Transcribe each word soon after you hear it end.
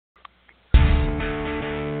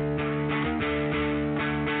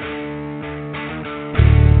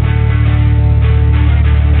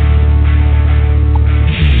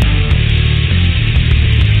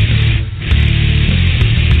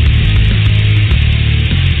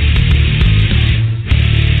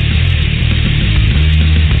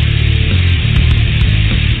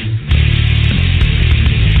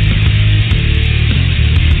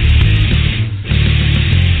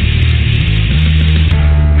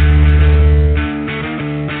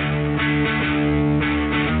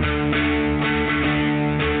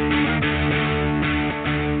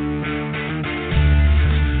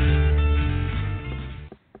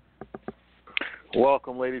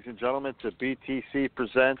ladies and gentlemen, to BTC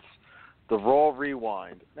presents the Raw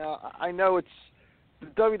Rewind. Now, I know the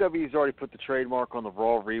WWE's already put the trademark on the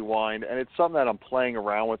Raw Rewind, and it's something that I'm playing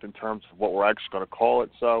around with in terms of what we're actually going to call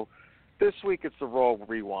it. So this week it's the Raw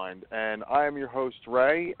Rewind, and I am your host,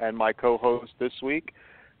 Ray, and my co-host this week,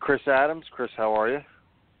 Chris Adams. Chris, how are you?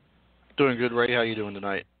 Doing good, Ray. How you doing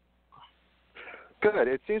tonight? Good.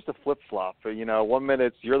 It seems to flip-flop. 1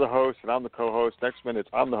 minute you're the host and I'm the co-host. Next minute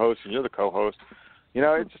I'm the host and you're the co-host.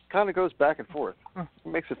 It just kind of goes back and forth. It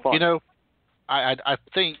makes it fun. I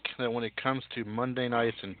think that when it comes to Monday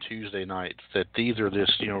nights and Tuesday nights, that these are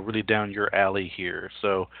just, really down your alley here.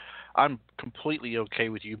 So I'm completely okay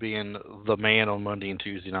with you being the man on Monday and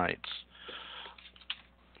Tuesday nights.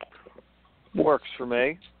 Works for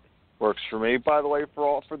me. By the way,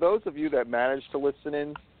 for those of you that managed to listen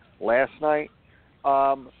in last night,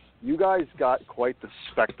 you guys got quite the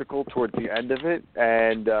spectacle towards the end of it,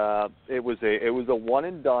 and it was a one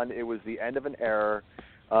and done. It was the end of an era.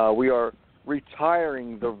 We are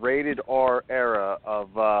retiring the rated R era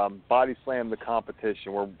of Body Slam the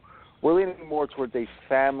competition. We're leaning more towards a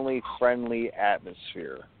family-friendly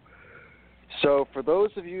atmosphere. So for those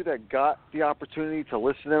of you that got the opportunity to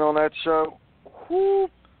listen in on that show, whoo,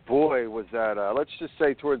 boy, was that! Let's just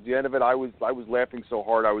say towards the end of it, I was laughing so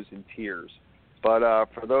hard I was in tears. But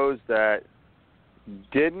for those that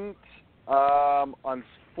didn't,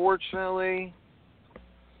 unfortunately,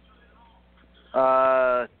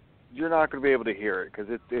 you're not going to be able to hear it because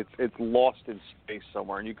it's lost in space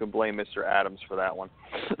somewhere, and you can blame Mr. Adams for that one.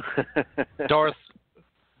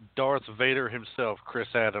 Darth Vader himself, Chris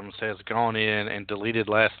Adams, has gone in and deleted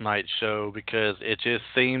last night's show because it just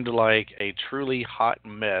seemed like a truly hot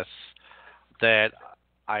mess that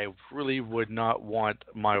I really would not want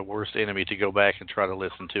my worst enemy to go back and try to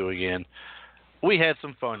listen to again. We had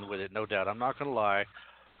some fun with it, no doubt. I'm not going to lie.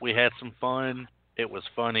 We had some fun. It was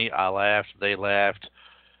funny. I laughed. They laughed.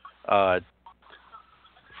 From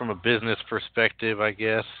a business perspective, I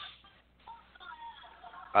guess,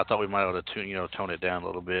 I thought we might have to tone it down a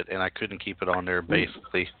little bit, and I couldn't keep it on there,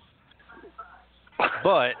 basically.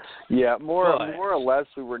 But yeah, more or less,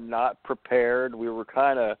 we were not prepared. We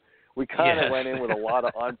kind of went in with a lot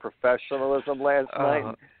of unprofessionalism last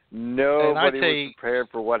night. Nobody was prepared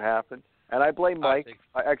for what happened. And I blame Mike.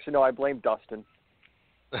 I blame Dustin.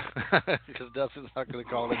 Because Dustin's not going to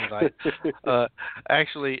call in tonight.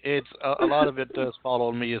 Actually, it's a lot of it does fall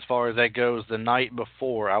on me as far as that goes. The night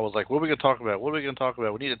before, I was like, what are we going to talk about? We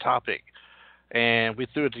need a topic. And we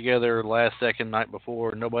threw it together last second, night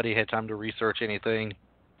before. Nobody had time to research anything.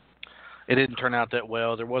 It didn't turn out that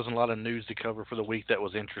well. There wasn't a lot of news to cover for the week that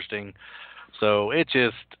was interesting. So it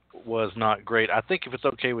just was not great. I think if it's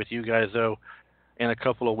okay with you guys, though, in a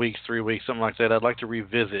couple of weeks, 3 weeks, something like that, I'd like to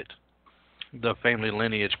revisit the family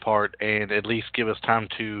lineage part and at least give us time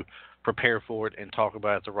to prepare for it and talk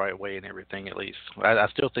about it the right way and everything, at least. I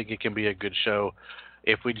still think it can be a good show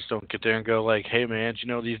if we just don't get there and go like, hey, man,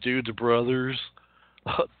 these dudes are brothers.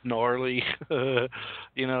 Gnarly.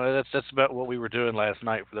 That's about what we were doing last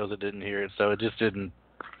night for those that didn't hear it, so it just didn't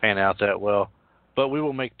pan out that well. But we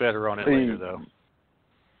will make better on it later, though.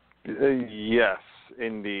 Yes,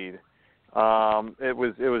 indeed. It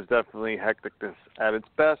was definitely hecticness at its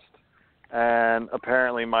best, and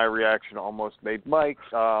apparently my reaction almost made Mike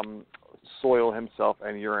soil himself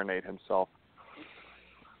and urinate himself.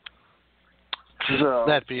 So,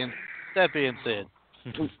 that being said.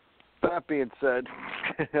 That being said,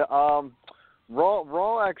 Raw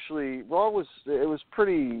was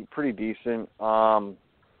pretty decent.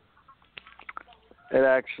 It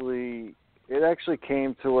actually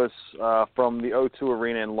came to us from the O2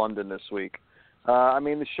 Arena in London this week.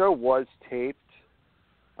 The show was taped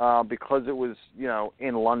because it was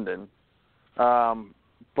in London,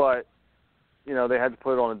 but they had to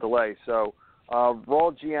put it on a delay. So Raw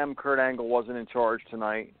GM Kurt Angle wasn't in charge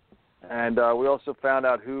tonight. And we also found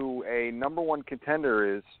out who a number one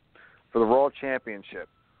contender is for the Raw Championship.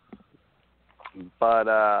 But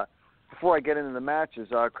before I get into the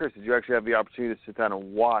matches, Chris, did you actually have the opportunity to sit down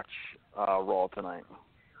and watch Raw tonight?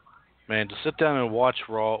 Man, to sit down and watch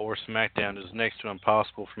Raw or SmackDown is next to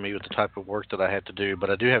impossible for me with the type of work that I had to do. But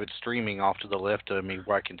I do have it streaming off to the left of me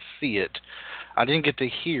where I can see it. I didn't get to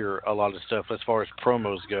hear a lot of stuff as far as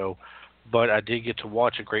promos go, but I did get to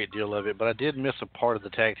watch a great deal of it. But I did miss a part of the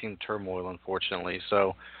tag team turmoil, unfortunately.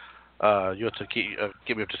 So you have to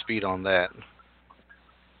get me up to speed on that.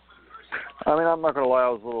 I'm not going to lie. I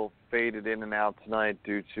was a little faded in and out tonight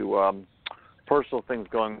due to personal things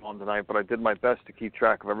going on tonight, but I did my best to keep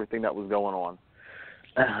track of everything that was going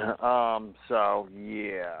on. So,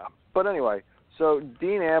 yeah. But anyway, so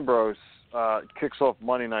Dean Ambrose kicks off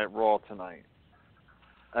Monday Night Raw tonight.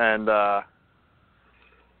 and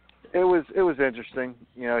it was interesting.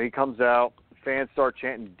 You know, he comes out, fans start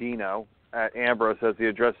chanting Dino at Ambrose as he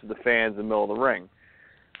addresses the fans in the middle of the ring.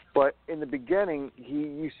 But in the beginning,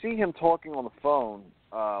 you see him talking on the phone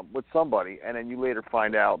with somebody, and then you later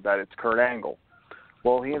find out that it's Kurt Angle.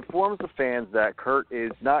 Well, he informs the fans that Kurt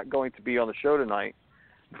is not going to be on the show tonight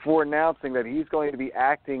before announcing that he's going to be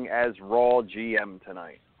acting as Raw GM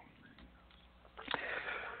tonight.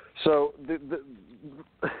 So the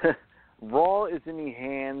Raw is in the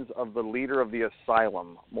hands of the leader of the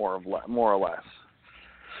Asylum, more or less.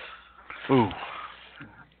 Ooh.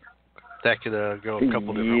 That could go a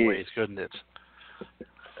couple different ways, couldn't it?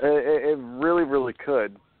 It really, really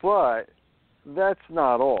could. But that's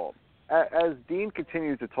not all. As Dean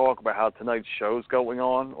continues to talk about how tonight's show's going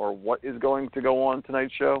on, or what is going to go on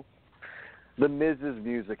tonight's show, the Miz's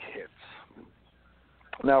music hits.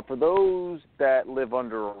 Now, for those that live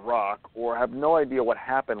under a rock or have no idea what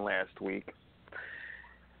happened last week,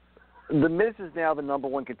 the Miz is now the number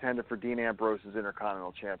one contender for Dean Ambrose's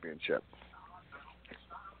Intercontinental Championship,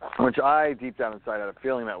 which I, deep down inside, had a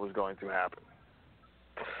feeling that was going to happen.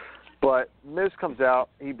 But Miz comes out,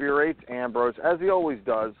 he berates Ambrose, as he always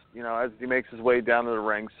does, you know, as he makes his way down to the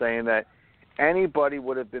ring, saying that anybody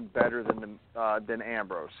would have been better than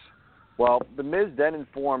Ambrose. Well, the Miz then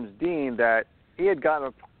informs Dean that he had gotten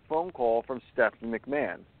a phone call from Stephanie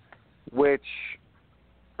McMahon, which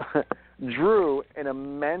drew an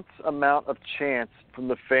immense amount of chants from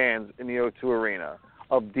the fans in the O2 Arena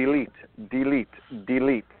of delete, delete,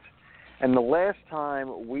 delete. And the last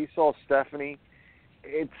time we saw Stephanie,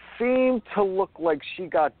 it seemed to look like she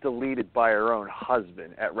got deleted by her own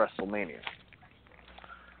husband at WrestleMania.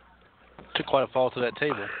 Took quite a fall to that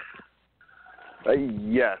table.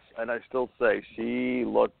 Yes, and I still say she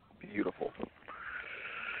looked beautiful.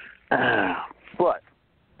 But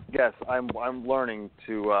yes, I'm learning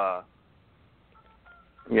to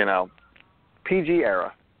PG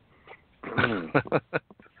era.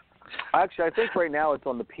 Actually, I think right now it's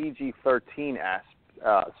on the PG-13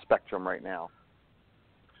 spectrum right now.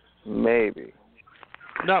 Maybe.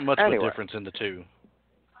 Not much of a difference in the two.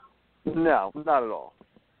 No, not at all.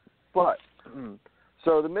 But,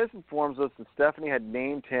 so the Miz informs us that Stephanie had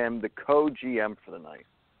named him the co-GM for the night.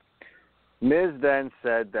 Miz then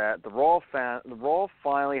said that the Raw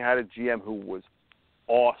finally had a GM who was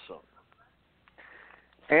awesome.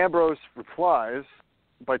 Ambrose replies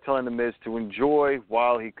by telling the Miz to enjoy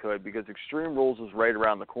while he could because Extreme Rules was right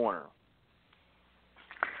around the corner.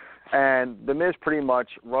 And the Miz pretty much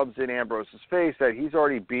rubs in Ambrose's face that he's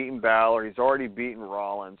already beaten Balor, he's already beaten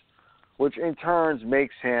Rollins, which in turn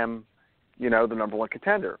makes him, the number one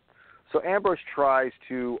contender. So Ambrose tries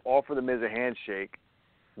to offer the Miz a handshake,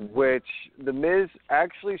 which the Miz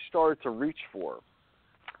actually started to reach for.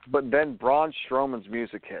 But then Braun Strowman's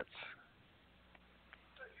music hits.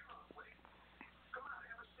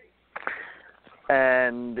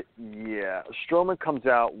 And, Strowman comes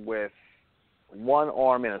out with one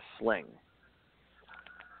arm in a sling.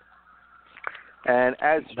 And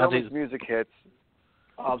as Strowman's music hits...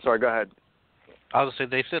 I'm sorry, go ahead. I was going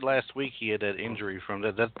to say, they said last week he had that injury from...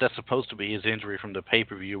 That's supposed to be his injury from the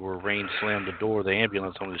pay-per-view where Reigns slammed the door of the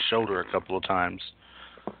ambulance on his shoulder a couple of times.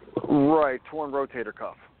 Right, torn rotator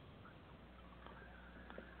cuff.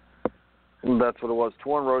 That's what it was,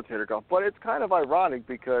 torn rotator cuff. But it's kind of ironic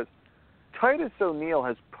because Titus O'Neil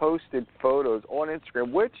has posted photos on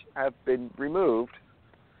Instagram, which have been removed.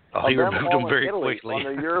 Oh, he removed them very quickly.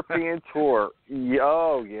 On the European tour.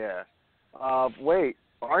 Oh, yeah. Wait,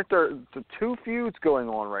 aren't there the two feuds going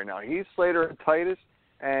on right now? Heath Slater and Titus,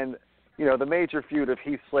 and, the major feud of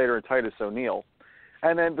Heath Slater and Titus O'Neil.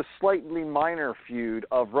 And then the slightly minor feud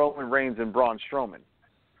of Roman Reigns and Braun Strowman.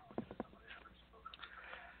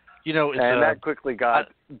 And that quickly got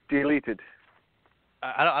deleted.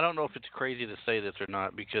 I don't know if it's crazy to say this or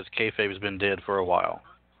not because kayfabe has been dead for a while,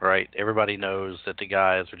 right? Everybody knows that the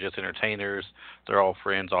guys are just entertainers. They're all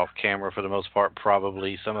friends off camera for the most part,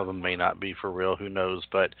 probably. Some of them may not be for real, who knows.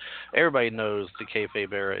 But everybody knows the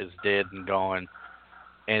kayfabe era is dead and gone,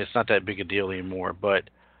 and it's not that big a deal anymore. But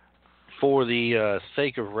for the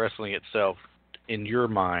sake of wrestling itself, in your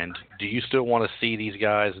mind, do you still want to see these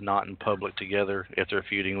guys not in public together if they're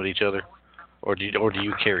feuding with each other? Or do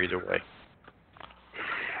you care either way?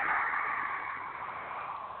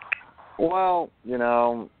 Well,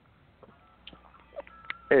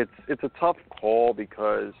 it's a tough call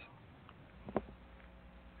because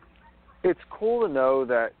it's cool to know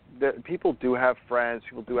that people do have friends,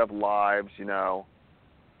 people do have lives, and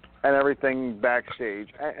everything backstage.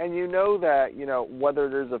 And that, whether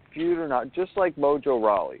there's a feud or not, just like Mojo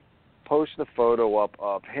Rawley posting a photo up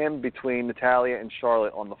of him between Natalia and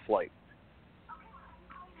Charlotte on the flight.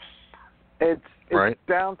 It's right.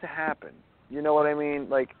 bound to happen. You know what I mean?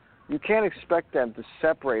 Like, you can't expect them to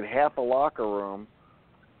separate half a locker room,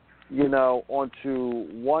 you know, onto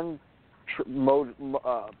one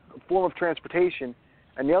form of transportation,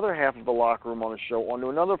 and the other half of the locker room on the show onto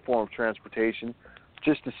another form of transportation,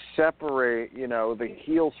 just to separate, you know, the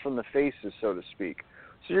heels from the faces, so to speak.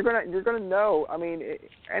 So you're gonna know. I mean,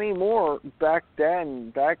 anymore back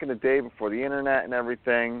then, back in the day before the internet and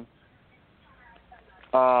everything.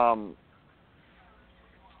 I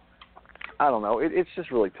don't know. It's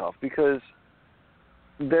just really tough because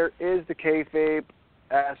there is the kayfabe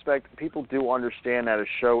aspect. People do understand that a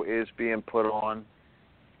show is being put on.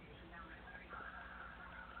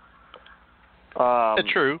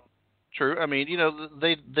 True. I mean, you know,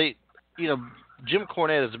 they, you know, Jim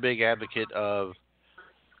Cornette is a big advocate of,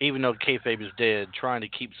 even though kayfabe is dead, trying to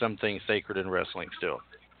keep some things sacred in wrestling still.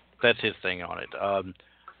 That's his thing on it.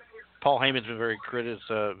 Paul Heyman's been very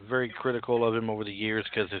critical of him over the years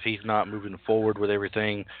because if he's not moving forward with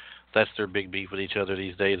everything, that's their big beef with each other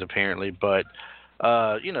these days, apparently. But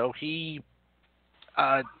you know, he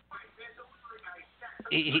said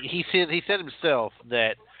himself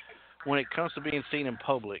that when it comes to being seen in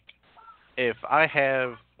public, if I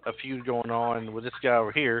have a feud going on with this guy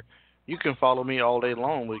over here, you can follow me all day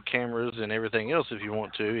long with cameras and everything else if you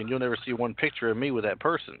want to, and you'll never see one picture of me with that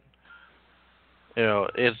person. You know,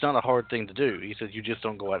 it's not a hard thing to do. He said you just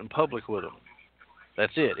don't go out in public with them.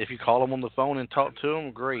 That's it. If you call them on the phone and talk to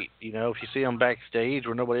them, great. You know, if you see them backstage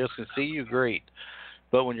where nobody else can see you, great.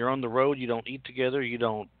 But when you're on the road, you don't eat together, you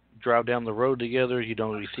don't drive down the road together, you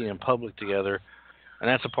don't really see in public together, and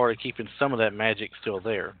that's a part of keeping some of that magic still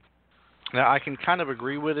there. Now, I can kind of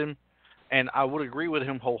agree with him, and I would agree with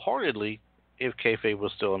him wholeheartedly if kayfabe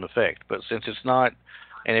was still in effect. But since it's not,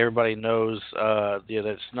 and everybody knows that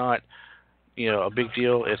it's not, you know, a big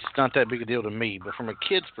deal, it's not that big a deal to me. But from a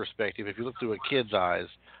kid's perspective, if you look through a kid's eyes,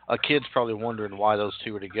 a kid's probably wondering why those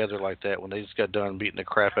two are together like that when they just got done beating the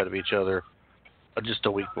crap out of each other just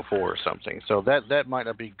a week before or something. So that might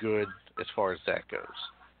not be good as far as that goes.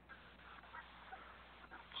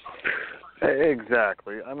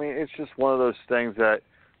 Exactly. I mean, it's just one of those things that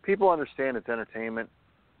people understand it's entertainment,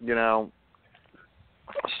 you know,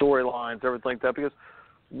 storylines, everything like that. Because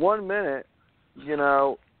 1 minute, you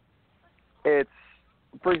know, it's,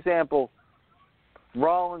 for example,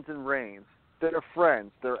 Rollins and Reigns. They're friends,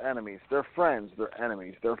 they're enemies. They're friends, they're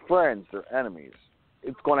enemies. They're friends, they're enemies.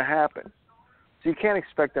 It's going to happen. So you can't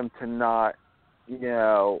expect them to not, you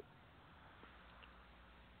know,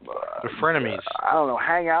 they're frenemies. I don't know,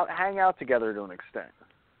 hang out together to an extent.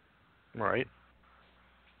 Right.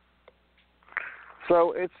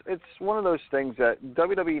 So it's one of those things that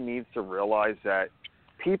WWE needs to realize that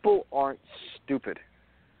people aren't stupid.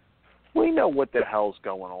 We know what the hell's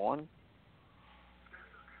going on.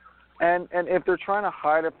 And if they're trying to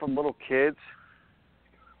hide it from little kids,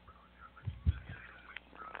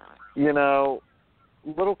 you know,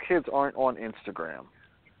 little kids aren't on Instagram.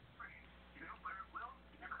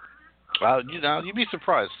 Well, you know, you'd be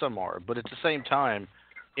surprised. Some are, but at the same time,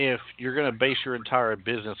 if you're going to base your entire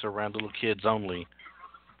business around little kids only,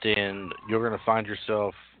 then you're going to find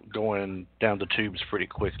yourself going down the tubes pretty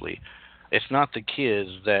quickly. It's not the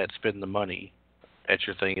kids that spend the money at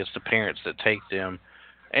your thing; it's the parents that take them,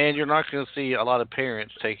 and you're not going to see a lot of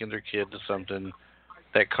parents taking their kid to something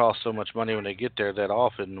that costs so much money when they get there that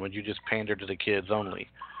often. When you just pander to the kids only,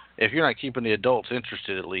 if you're not keeping the adults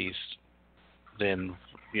interested at least, then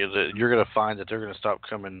you know, you're going to find that they're going to stop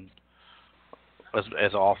coming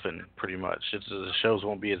as often, pretty much. The shows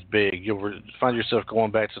won't be as big. You'll find yourself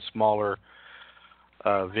going back to smaller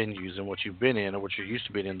venues than what you've been in or what you're used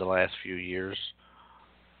to being in the last few years,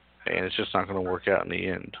 and it's just not going to work out in the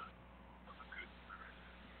end.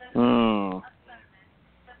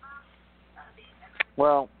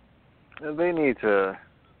 Well, they need to,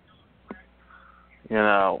 you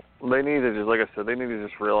know, they need to just, like I said, they need to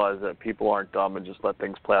just realize that people aren't dumb and just let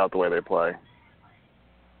things play out the way they play.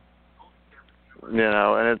 You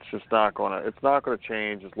know, and it's just not gonna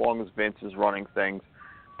change as long as Vince is running things.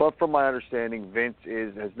 But from my understanding, Vince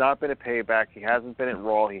has not been at Payback. He hasn't been at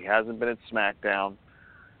Raw. He hasn't been at SmackDown.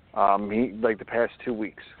 Like the past 2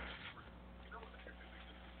 weeks.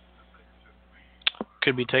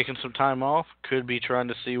 Could be taking some time off. Could be trying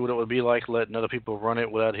to see what it would be like letting other people run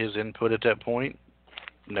it without his input at that point.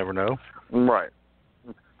 Never know. Right.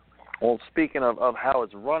 Well, speaking of how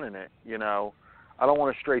it's running it, you know, I don't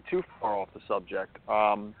want to stray too far off the subject.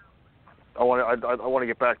 I want to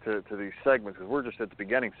get back to these segments because we're just at the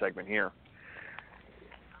beginning segment here.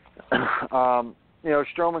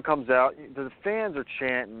 Strowman comes out. The fans are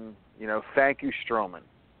chanting, thank you, Strowman,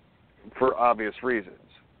 for obvious reasons.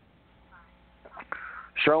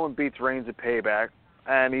 Strowman beats Reigns at Payback,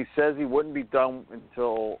 and he says he wouldn't be done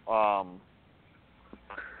until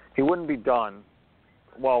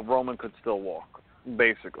while Roman could still walk,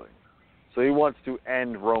 basically. So he wants to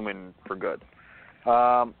end Roman for good.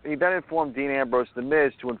 He then informed Dean Ambrose, The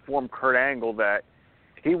Miz, to inform Kurt Angle that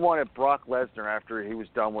he wanted Brock Lesnar after he was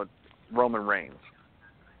done with Roman Reigns.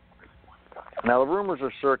 Now, the rumors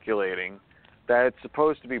are circulating that it's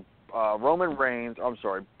supposed to be Brock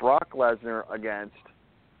Lesnar against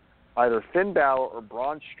either Finn Balor or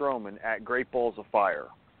Braun Strowman at Great Balls of Fire.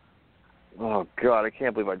 Oh, God, I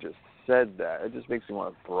can't believe I just said that. It just makes me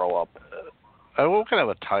want to throw up. What kind of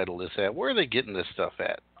a title is that? Where are they getting this stuff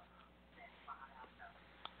at?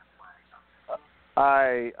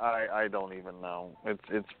 I don't even know.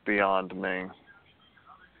 It's beyond me.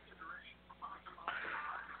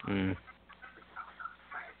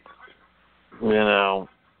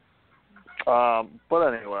 But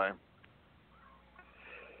anyway,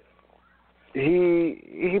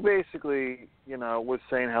 he basically, was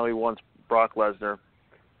saying how he wants Brock Lesnar,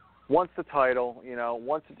 wants the title,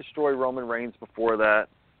 wants to destroy Roman Reigns before that.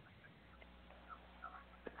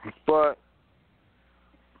 But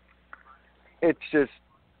it's just,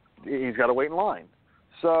 he's got to wait in line.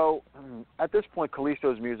 So at this point,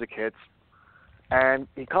 Kalisto's music hits, and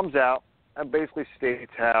he comes out and basically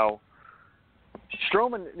states how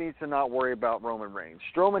Strowman needs to not worry about Roman Reigns.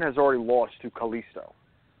 Strowman has already lost to Kalisto.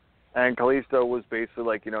 And Kalisto was basically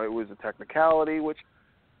like, it was a technicality, which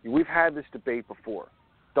we've had this debate before.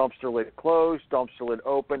 Dumpster lid closed, dumpster lid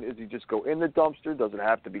open. Does he just go in the dumpster? Does it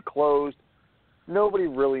have to be closed? Nobody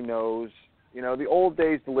really knows. The old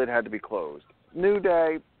days, the lid had to be closed. New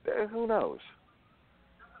day, who knows?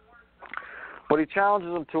 But he challenges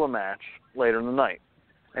him to a match later in the night.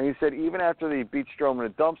 And he said even after they beat Strowman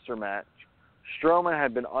in a dumpster match, Strowman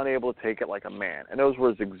had been unable to take it like a man. And those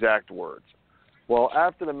were his exact words. Well,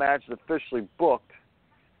 after the match is officially booked,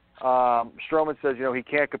 Strowman says, he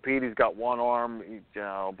can't compete. He's got one arm,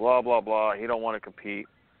 blah, blah, blah. He don't want to compete.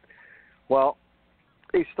 Well,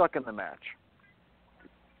 he's stuck in the match.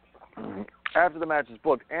 After the match is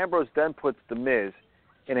booked, Ambrose then puts The Miz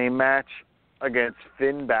in a match against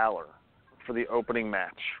Finn Balor for the opening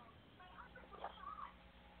match.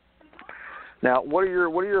 Now, what are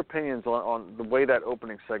your opinions on the way that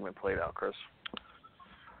opening segment played out, Chris?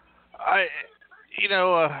 I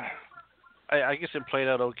guess it played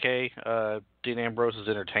out okay. Dean Ambrose is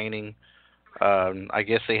entertaining. I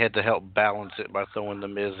guess they had to help balance it by throwing The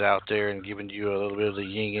Miz out there and giving you a little bit of the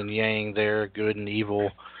yin and yang there, good and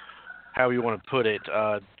evil, however you want to put it.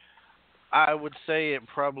 I would say it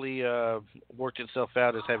probably worked itself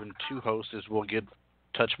out as having two hosts, as we'll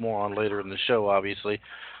touch more on later in the show, obviously.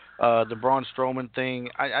 The Braun Strowman thing,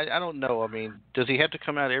 I don't know. I mean, does he have to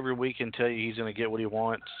come out every week and tell you he's going to get what he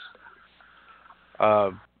wants?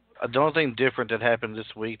 The only thing different that happened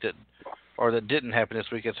this week that didn't happen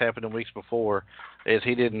this week, it's happened in weeks before, is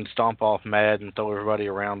he didn't stomp off mad and throw everybody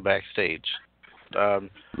around backstage. I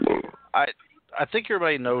think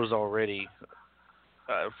everybody knows already,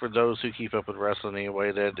 for those who keep up with wrestling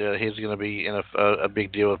anyway, that he's going to be in a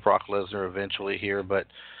big deal with Brock Lesnar eventually here. But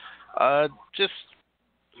just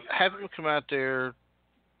have him come out there.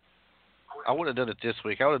 I wouldn't have done it this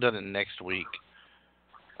week. I would have done it next week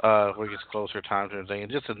when it gets closer time to everything,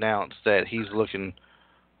 and just announce that he's looking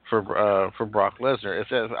for Brock Lesnar.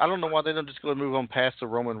 I don't know why they don't just go and move on past the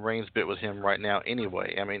Roman Reigns bit with him right now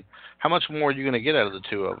anyway. I mean, how much more are you going to get out of the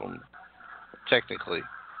two of them, technically?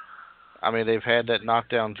 I mean, they've had that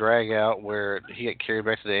knockdown drag out where he got carried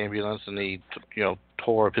back to the ambulance and he,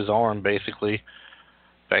 tore up his arm basically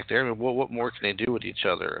back there. I mean, what more can they do with each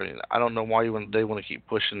other? I mean, I don't know why they want to keep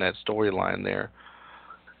pushing that storyline there.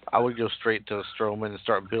 I would go straight to Strowman and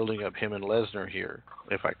start building up him and Lesnar here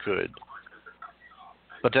if I could.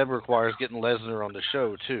 But that requires getting Lesnar on the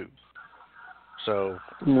show too. So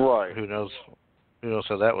right. Who knows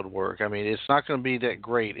how that would work. I mean, it's not going to be that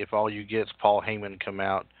great if all you get is Paul Heyman come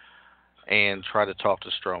out and try to talk to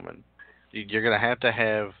Strowman. You're going to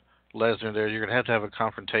have Lesnar there. You're going to have a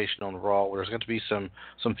confrontation on Raw where there's going to be some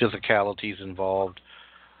physicalities involved.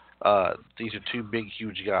 These are two big,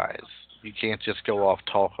 huge guys. You can't just go off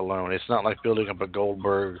talk alone. It's not like building up a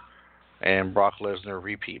Goldberg and Brock Lesnar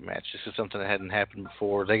repeat match. This is something that hadn't happened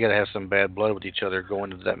before. They got to have some bad blood with each other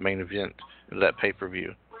going into that main event, into that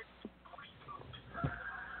pay-per-view.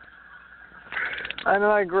 And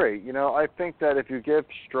I agree. I think that if you give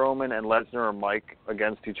Strowman and Lesnar a mic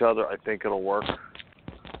against each other, I think it'll work.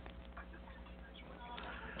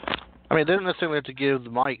 I mean, they don't necessarily have to give the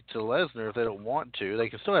mic to Lesnar if they don't want to. They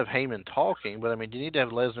can still have Heyman talking, but I mean, you need to have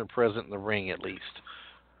Lesnar present in the ring at least.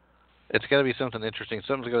 It's got to be something interesting.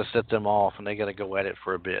 Something's got to set them off, and they got to go at it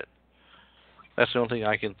for a bit. That's the only thing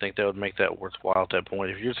I can think that would make that worthwhile at that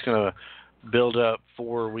point. If you're just going to build up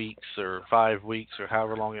 4 weeks or 5 weeks or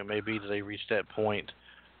however long it may be till they reach that point,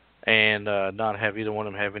 and not have either one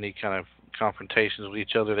of them have any kind of confrontations with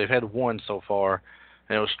each other. They've had one so far,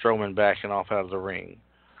 and it was Strowman backing off out of the ring.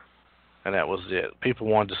 And that was it. People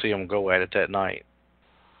wanted to see them go at it that night,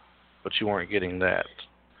 but you weren't getting that.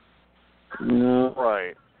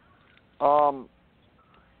 Right.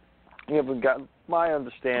 We've got my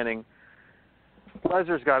understanding.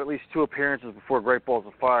 Lesnar's got at least 2 appearances before Great Balls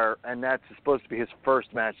of Fire, and that's supposed to be his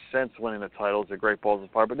first match since winning the titles at Great Balls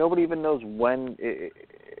of Fire. But nobody even knows when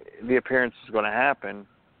the appearance is going to happen,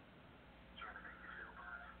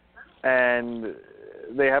 and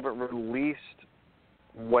they haven't released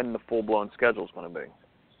when the full-blown schedule is going to be.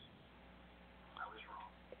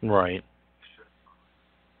 Right.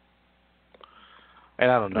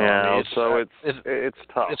 And I don't know. Yeah, I mean, it's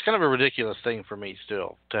tough. It's kind of a ridiculous thing for me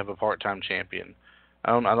still to have a part-time champion.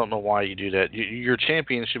 I don't know why you do that. Your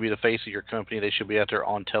champion should be the face of your company. They should be out there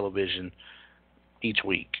on television each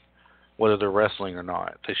week, whether they're wrestling or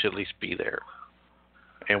not. They should at least be there.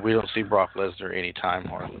 And we don't see Brock Lesnar anytime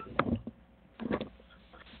hardly.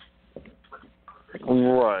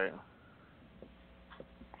 Right.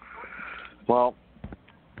 Well,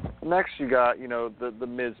 next you got, the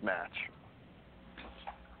Miz match.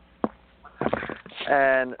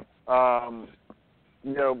 And,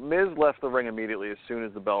 Miz left the ring immediately as soon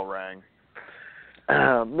as the bell rang.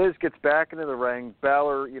 Miz gets back into the ring.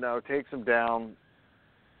 Balor, takes him down.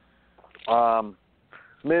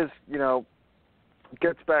 Miz,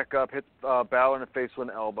 gets back up, hits Balor in the face with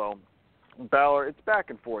an elbow. Balor, it's back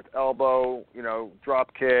and forth. Elbow,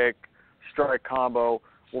 drop kick, strike combo.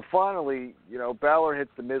 Well, finally, Balor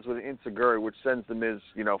hits the Miz with an enziguri, which sends the Miz,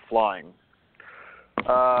 flying.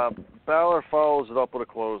 Balor follows it up with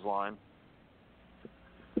a clothesline,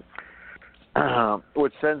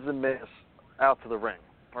 which sends the Miz out to the ring,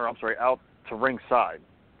 out to ringside,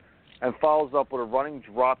 and follows up with a running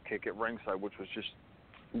drop kick at ringside, which was just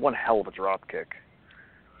one hell of a drop kick,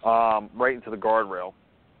 right into the guardrail.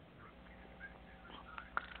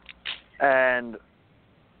 And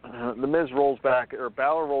the Miz rolls back, or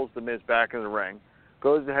Balor rolls the Miz back into the ring,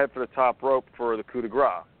 goes ahead for the top rope for the coup de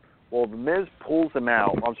grace. Well, the Miz pulls him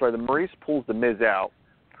out. The Maurice pulls the Miz out,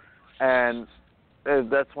 and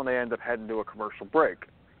that's when they end up heading to a commercial break.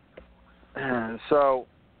 So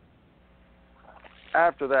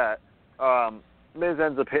after that, Miz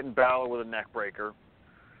ends up hitting Balor with a neck breaker,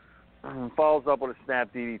 follows up with a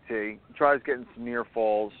snap DDT, tries getting some near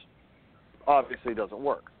falls. Obviously, doesn't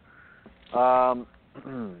work.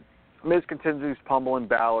 Miz continues pummeling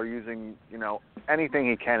Balor using, anything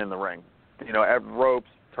he can in the ring. Ropes,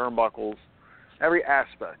 turnbuckles, every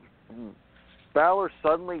aspect. Balor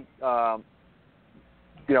suddenly,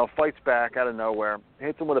 fights back out of nowhere,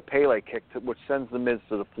 hits him with a Pele kick, which sends the Miz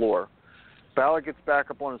to the floor. Balor gets back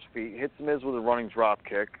up on his feet, hits the Miz with a running drop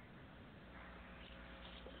kick.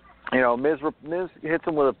 Miz hits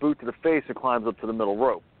him with a boot to the face and climbs up to the middle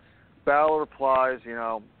rope. Balor replies,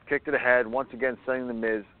 kick to the head, once again sending the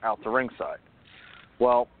Miz out to ringside.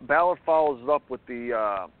 Well, Balor follows it up with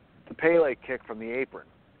the Pele kick from the apron,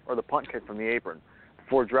 or the punt kick from the apron,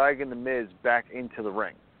 before dragging the Miz back into the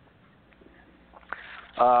ring.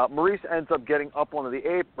 Maurice ends up getting up onto the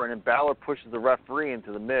apron, and Balor pushes the referee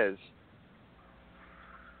into the Miz,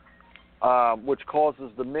 which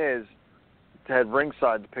causes the Miz to head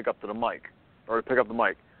ringside to pick up the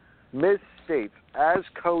mic. Miz states, as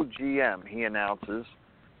co-GM, he announces,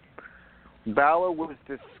 Balor was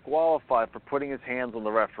disqualified for putting his hands on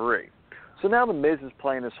the referee. So now the Miz is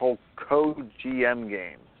playing this whole co-GM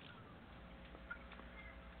game.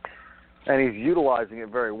 And he's utilizing it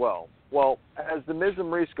very well. Well, as the Miz and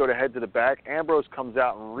Maurice go to head to the back, Ambrose comes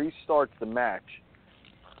out and restarts the match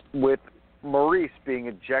with Maurice being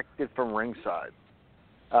ejected from ringside.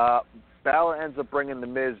 Balor ends up bringing the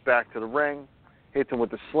Miz back to the ring, hits him with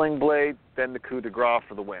the sling blade, then the coup de grace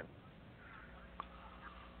for the win.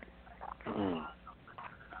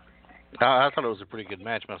 I thought it was a pretty good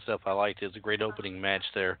match myself. I liked it. It was a great opening match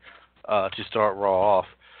there to start Raw off.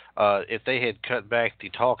 If they had cut back the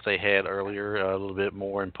talk they had earlier a little bit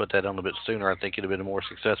more and put that on a bit sooner, I think it would have been a more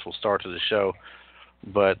successful start to the show.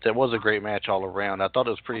 But that was a great match all around. I thought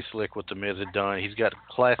it was pretty slick what the Miz had done. He's got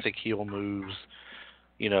classic heel moves,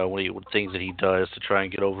 with things that he does to try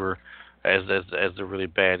and get over as the really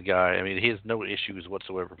bad guy. I mean, he has no issues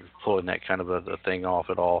whatsoever with pulling that kind of a thing off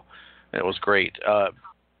at all. And it was great.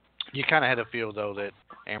 You kind of had a feel though that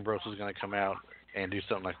Ambrose was going to come out and do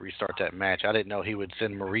something like restart that match. I didn't know he would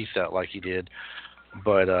send Maurice out like he did,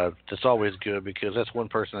 but that's always good because that's one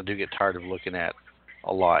person I do get tired of looking at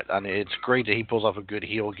a lot. I mean, it's great that he pulls off a good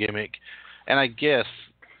heel gimmick, and I guess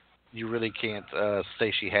you really can't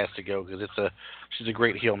say she has to go because she's a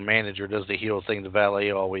great heel manager. Does the heel thing the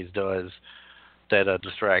valet always does that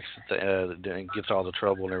distracts and gets all the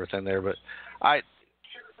trouble and everything there. But I,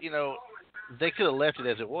 you know, they could have left it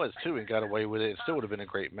as it was too and got away with it. It still would have been a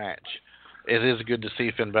great match. It is good to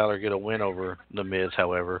see Finn Balor get a win over The Miz,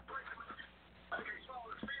 however.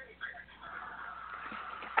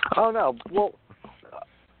 Oh no, well,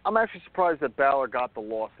 I'm actually surprised that Balor got the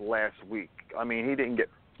loss last week. I mean, he didn't get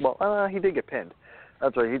he did get pinned.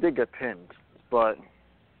 That's right, he did get pinned, but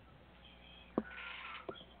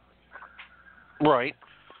right.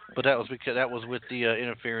 But that was because that was with the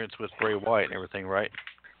interference with Bray Wyatt and everything, right?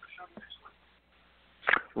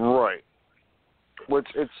 Right. Which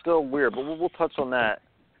it's still weird, but we'll touch on that,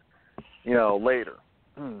 later.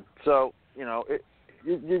 So,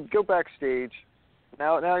 you go backstage.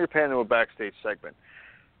 Now you're panning to a backstage segment.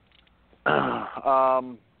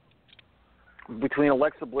 Between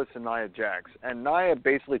Alexa Bliss and Nia Jax. And Nia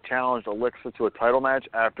basically challenged Alexa to a title match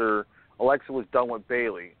after Alexa was done with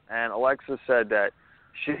Bayley. And Alexa said that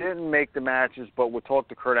she didn't make the matches but would talk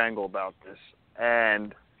to Kurt Angle about this.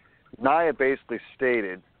 And Nia basically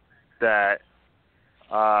stated that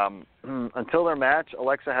until their match,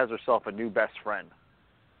 Alexa has herself a new best friend.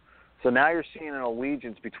 So now you're seeing an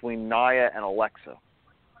allegiance between Nia and Alexa,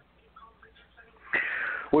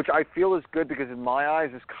 which I feel is good because in my eyes,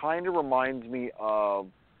 this kind of reminds me of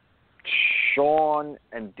Shawn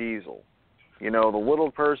and Diesel. The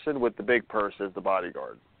little person with the big purse as the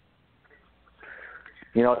bodyguard.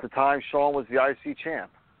 At the time, Shawn was the IC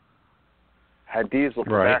champ. Had Diesel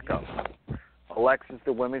for backup. Alexa's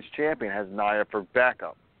the women's champion, has Nia for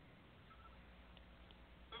backup.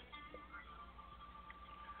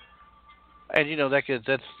 And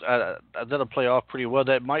that'll play off pretty well.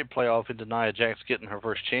 That might play off into Nia Jax getting her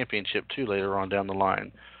first championship too later on down the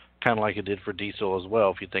line, kind of like it did for Diesel as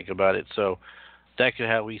well, if you think about it. So that could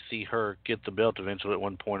how we see her get the belt eventually at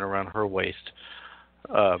one point around her waist,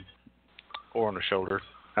 or on her shoulder,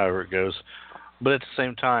 however it goes. But at the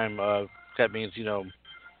same time, that means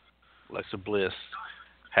Alexa Bliss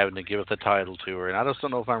having to give up the title to her, and I just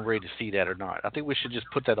don't know if I'm ready to see that or not. I think we should just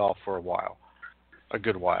put that off for a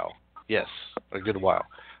good while. Yes, a good while.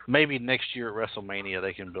 Maybe next year at WrestleMania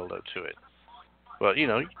they can build up to it. But, you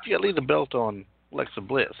got to leave the belt on Alexa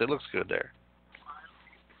Bliss. It looks good there.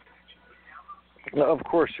 Well, of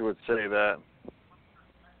course you would say that.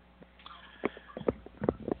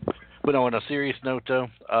 But on a serious note, though,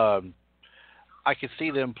 I could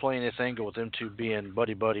see them playing this angle with them two being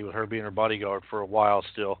buddy-buddy with her being her bodyguard for a while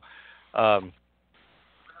still.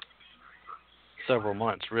 Several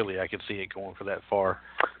months, really. I could see it going for that far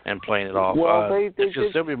and playing it off. Well,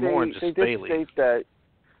 there'll be more than just Bayley. State that,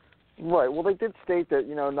 right. Well, they did state that,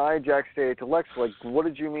 Nia Jax stated to Lex, like, what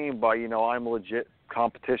did you mean by, I'm a legit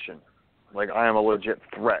competition? Like, I am a legit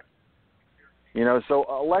threat. So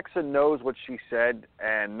Alexa knows what she said,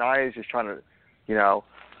 and Nia's just trying to,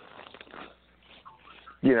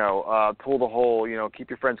 pull the whole, keep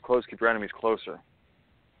your friends close, keep your enemies closer.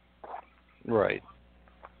 Right.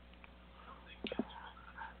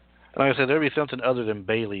 Like I said, there'll be something other than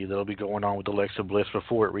Bayley that'll be going on with Alexa Bliss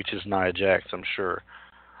before it reaches Nia Jax, I'm sure.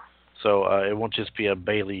 So it won't just be a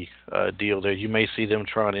Bayley deal there. You may see them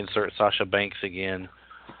trying to insert Sasha Banks again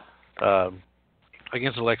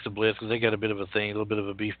against Alexa Bliss because they got a bit of a thing, a little bit of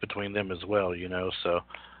a beef between them as well, So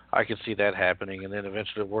I could see that happening, and then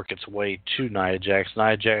eventually work its way to Nia Jax.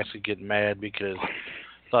 Nia Jax could get mad because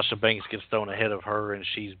Sasha Banks gets thrown ahead of her, and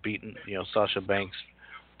she's beaten, Sasha Banks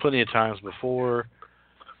plenty of times before.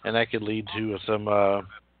 And that could lead to some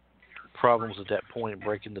problems at that point,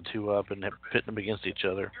 breaking the two up and pitting them against each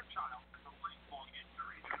other.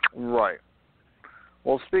 Right.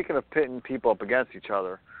 Well, speaking of pitting people up against each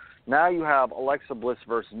other, now you have Alexa Bliss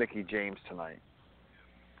versus Mickie James tonight.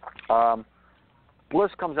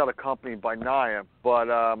 Bliss comes out accompanied by Nia, but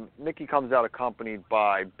Mickie comes out accompanied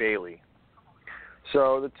by Bayley.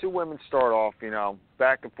 So the two women start off,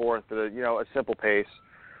 back and forth at a simple pace.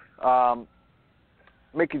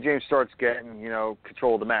 Mickie James starts getting,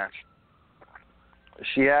 control of the match.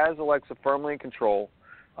 She has Alexa firmly in control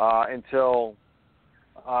until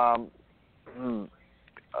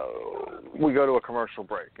we go to a commercial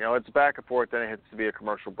break. It's back and forth, then it hits to be a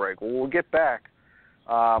commercial break. Well, we'll get back.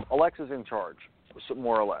 Alexa's in charge,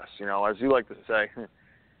 more or less. As you like to say,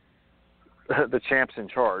 the champ's in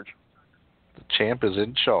charge. The champ is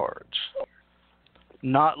in charge.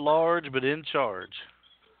 Not large, but in charge.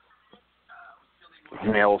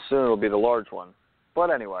 Yeah, well, soon it'll be the large one. But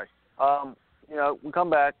anyway, we come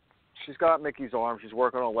back. She's got Mickey's arm. She's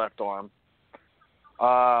working on her left arm.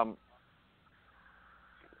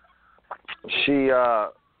 She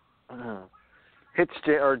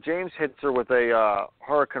James hits her with a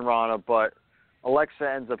Hurricane Rana, but Alexa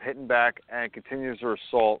ends up hitting back and continues her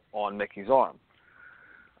assault on Mickey's arm.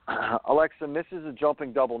 Alexa misses a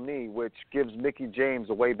jumping double knee, which gives Mickey James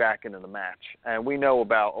a way back into the match. And we know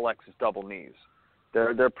about Alexa's double knees.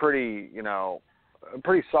 They're pretty, a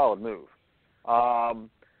pretty solid move.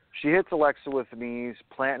 She hits Alexa with the knees,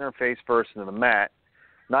 planting her face first into the mat.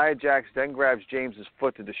 Nia Jax then grabs James's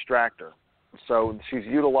foot to distract her. So she's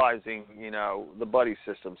utilizing, the buddy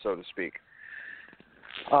system, so to speak.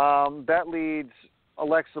 That leads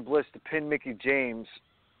Alexa Bliss to pin Mickey James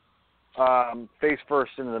face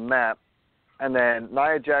first into the mat. And then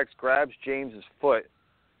Nia Jax grabs James's foot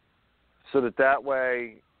so that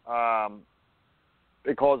way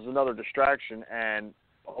it causes another distraction, and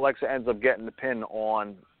Alexa ends up getting the pin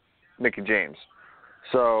on Mickey James.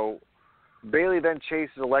 So Bayley then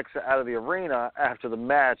chases Alexa out of the arena after the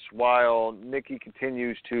match while Mickey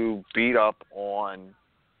continues to beat up on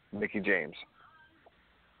Mickey James.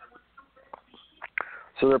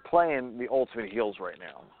 So they're playing the ultimate heels right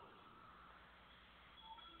now.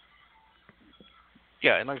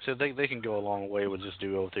 Yeah, and like I said, they can go a long way with this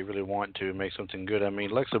duo if they really want to and make something good. I mean,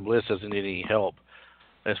 Alexa Bliss doesn't need any help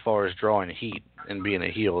as far as drawing heat and being a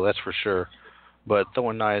heel, that's for sure. But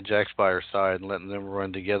throwing Nia Jax by her side and letting them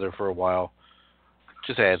run together for a while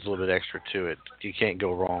just adds a little bit extra to it. You can't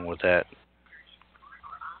go wrong with that.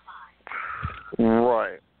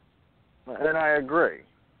 Right. And I agree.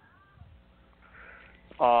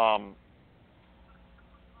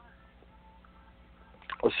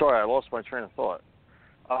 Sorry, I lost my train of thought.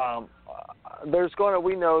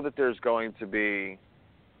 We know that there's going to be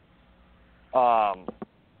a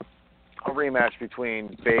rematch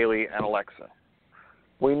between Bayley and Alexa.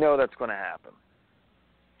 We know that's going to happen.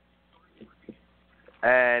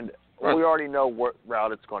 And we already know what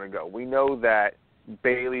route it's going to go. We know that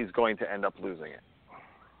Bayley's going to end up losing it.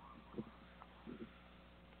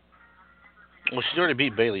 Well, she's already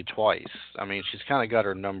beat Bayley twice. I mean, she's kind of got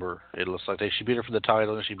her number. It looks like she beat her for the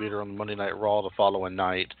title, and she beat her on Monday Night Raw the following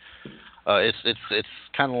night. It's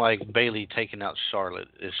kind of like Bayley taking out Charlotte.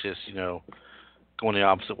 It's just going the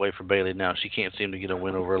opposite way for Bayley now. She can't seem to get a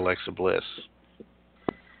win over Alexa Bliss.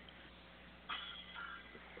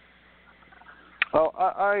 Oh,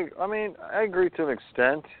 I mean, I agree to an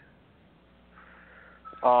extent.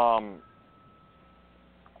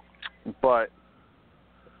 But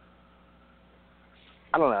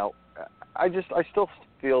I don't know. I still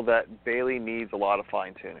feel that Bayley needs a lot of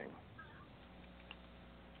fine tuning.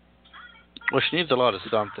 Well, she needs a lot of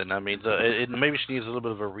something. I mean, maybe she needs a little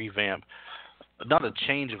bit of a revamp. Not a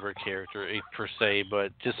change of her character per se,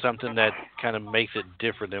 but just something that kind of makes it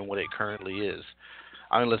different than what it currently is.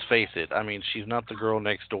 I mean, let's face it. I mean, she's not the girl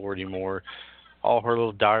next door anymore. All her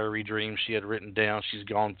little diary dreams she had written down, she's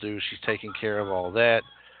gone through. She's taken care of all that.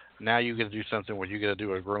 Now you got to do something where you got to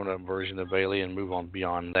do a grown-up version of Bayley and move on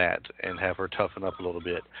beyond that and have her toughen up a little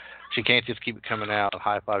bit. She can't just keep coming out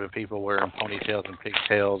high-fiving people wearing ponytails and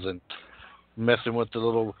pigtails and messing with the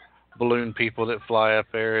little balloon people that fly up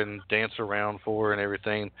there and dance around for her and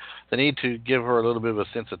everything. They need to give her a little bit of a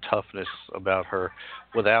sense of toughness about her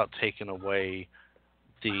without taking away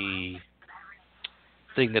the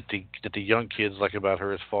thing that the young kids like about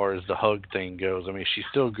her as far as the hug thing goes. I mean, she's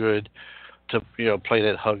still good to play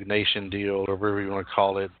that Hug Nation deal or whatever you want to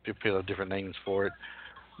call it. People have different names for it,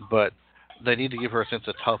 but they need to give her a sense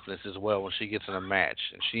of toughness as well when she gets in a match,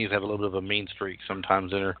 and she needs to have a little bit of a mean streak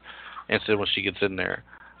sometimes in her, instead when she gets in there.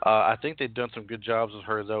 I think they've done some good jobs with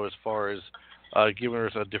her though, as far as giving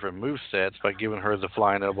her some different move sets by giving her the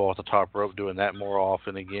flying elbow at the top rope, doing that more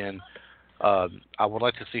often again. I would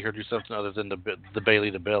like to see her do something other than the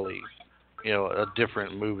Bayley to belly, a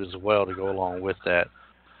different move as well to go along with that.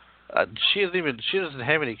 She doesn't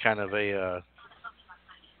have any kind of a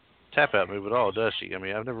tap out move at all, does she? I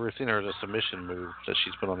mean, I've never seen her as a submission move that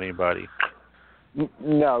she's put on anybody.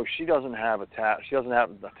 No, she doesn't have a tap. She doesn't have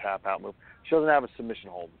a tap out move. She doesn't have a submission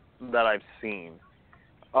hold that I've seen.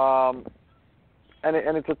 And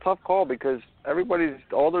it's a tough call because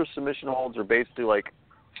all their submission holds are basically like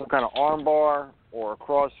some kind of arm bar or a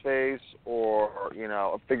crossface or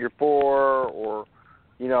a figure four or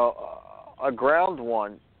a ground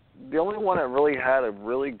one. The only one that really had a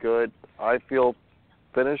really good, I feel,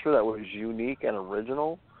 finisher that was unique and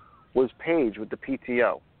original was Paige with the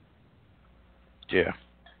PTO. Yeah.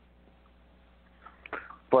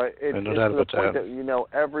 But it's no to doubt the about point that. that,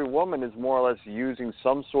 every woman is more or less using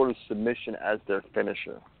some sort of submission as their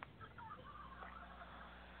finisher.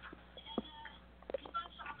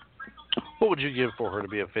 What would you give for her to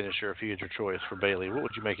be a finisher if you had your choice for Bayley? What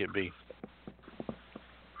would you make it be?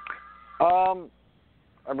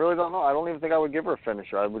 I really don't know. I don't even think I would give her a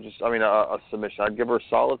finisher. A submission. I'd give her a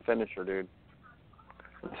solid finisher, dude.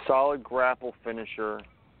 A solid grapple finisher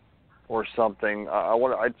or something.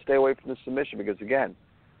 I'd stay away from the submission because, again,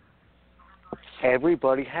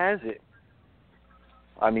 everybody has it.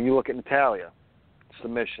 I mean, you look at Natalya,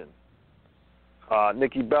 submission.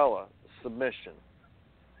 Nikki Bella, submission.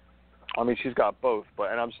 I mean, she's got both,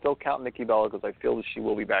 and I'm still counting Nikki Bella because I feel that she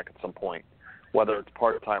will be back at some point, whether it's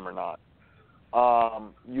part-time or not.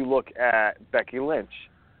 You look at Becky Lynch,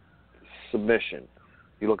 submission.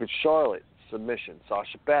 You look at Charlotte, submission.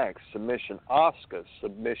 Sasha Banks, submission. Asuka,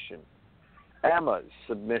 submission. Emma,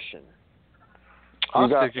 submission.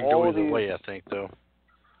 Asuka can go either way, I think, though.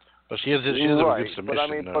 But she is a good submission, but I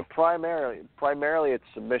mean, though. But primarily it's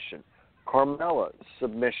submission. Carmella,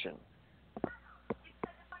 submission.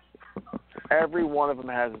 Every one of them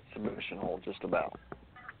has a submission hold, just about.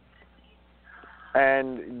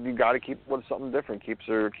 And you got to keep with something different. Keeps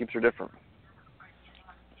her different.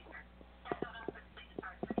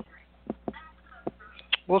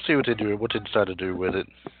 We'll see what they do, what they decide to do with it.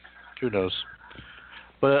 Who knows?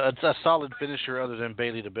 But a solid finisher other than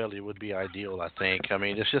Bayley to belly would be ideal, I think. I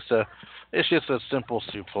mean, it's just a simple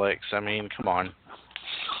suplex. I mean, come on.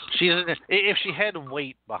 If she had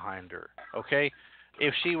weight behind her, okay?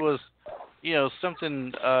 If she was,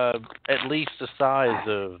 something at least the size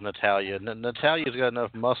of Natalya. Natalya's got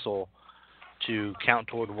enough muscle to count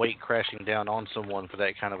toward weight crashing down on someone for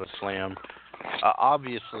that kind of a slam.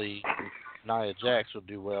 Obviously, Nia Jax would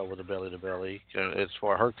do well with a belly-to-belly as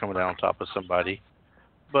far as her coming down on top of somebody.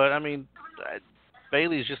 But, I mean,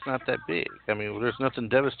 Bayley's just not that big. I mean, there's nothing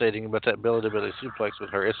devastating about that belly-to-belly suplex with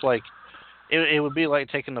her. It's like, it would be like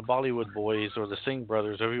taking the Bollywood boys or the Singh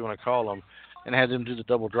brothers, whatever you want to call them, and had them do the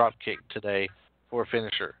double drop kick today for a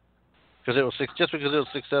finisher. Because just because it was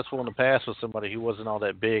successful in the past with somebody who wasn't all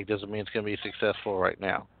that big doesn't mean it's going to be successful right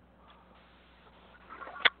now.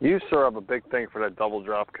 You, sir, have a big thing for that double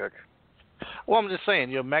drop kick. Well, I'm just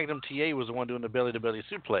saying, Magnum TA was the one doing the belly-to-belly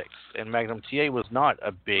suplex, and Magnum TA was not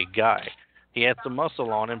a big guy. He had some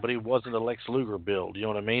muscle on him, but he wasn't a Lex Luger build, you know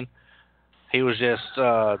what I mean? He was just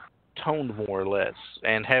toned more or less.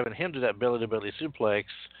 And having him do that belly-to-belly suplex,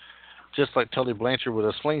 just like Tully Blanchard with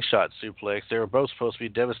a slingshot suplex, they were both supposed to be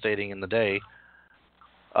devastating in the day.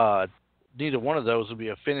 Neither one of those would be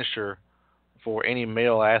a finisher for any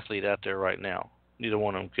male athlete out there right now. Neither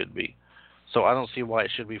one of them could be. So I don't see why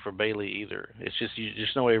it should be for Bayley either. It's just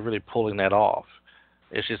there's no way of really pulling that off.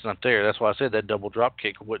 It's just not there. That's why I said that double drop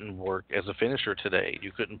kick wouldn't work as a finisher today.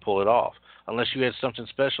 You couldn't pull it off unless you had something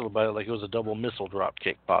special about it, like it was a double missile drop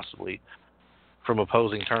kick possibly from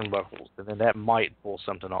opposing turnbuckles, and then that might pull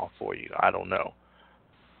something off for you. I don't know.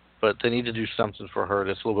 But they need to do something for her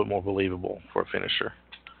that's a little bit more believable for a finisher.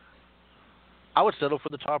 I would settle for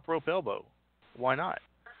the top rope elbow. Why not?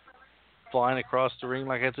 Flying across the ring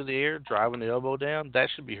like that through the air, driving the elbow down, that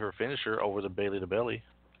should be her finisher over the Bayley to belly.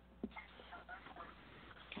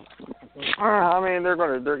 I mean,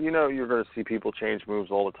 you're gonna see people change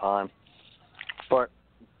moves all the time, but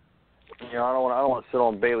I don't want to sit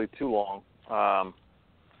on Bayley too long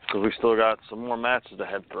because we still got some more matches to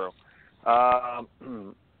head through. But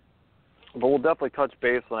we'll definitely touch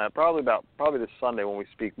base on that probably this Sunday when we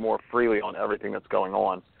speak more freely on everything that's going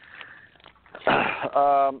on.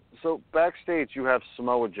 So backstage you have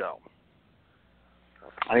Samoa Joe,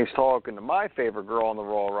 and he's talking to my favorite girl on the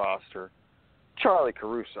Raw roster, Charlie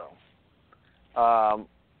Caruso.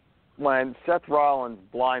 When Seth Rollins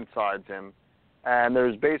blindsides him, and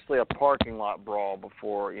there's basically a parking lot brawl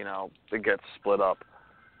before it gets split up.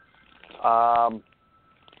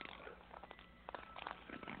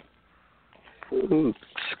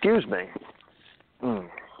 Excuse me.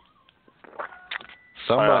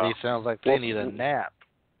 Somebody sounds like they need a nap.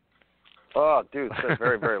 Oh, dude, it's been a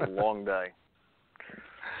very, very long day.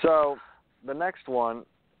 So the next one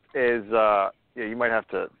is, you might have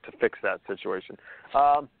to fix that situation.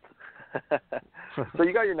 So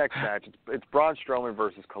you got your next match. It's Braun Strowman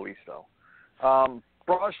versus Kalisto.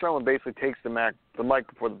 Braun Strowman basically takes the mic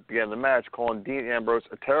before the beginning of the match, calling Dean Ambrose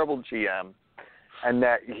a terrible GM, and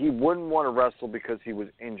that he wouldn't want to wrestle because he was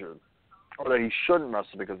injured, or that he shouldn't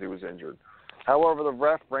wrestle because he was injured. However, the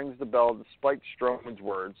ref rings the bell despite Strowman's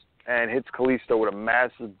words and hits Kalisto with a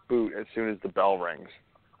massive boot as soon as the bell rings.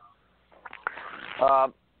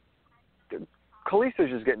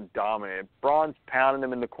 Kalisto's just getting dominated. Braun's pounding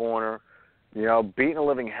him in the corner. beating the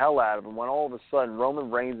living hell out of him when all of a sudden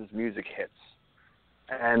Roman Reigns' music hits.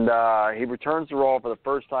 And he returns to Raw for the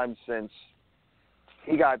first time since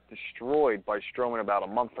he got destroyed by Strowman about a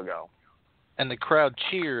month ago. And the crowd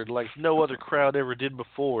cheered like no other crowd ever did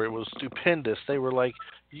before. It was stupendous. They were like,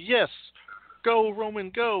 yes, go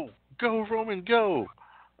Roman, go. Go Roman, go.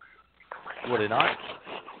 Were they not?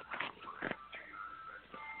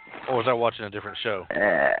 Or was I watching a different show?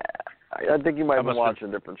 I think you might have been watching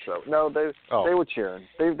a different show. No, they were cheering.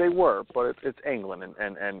 They were, but it's England,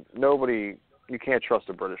 and nobody, you can't trust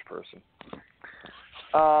a British person.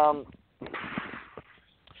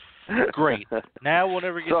 Great. Now we'll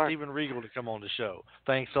never get Steven Regal to come on the show.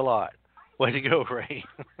 Thanks a lot. Way to go, Ray.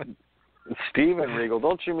 Steven Regal.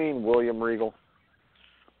 Don't you mean William Regal?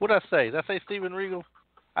 What did I say? Did I say Steven Regal?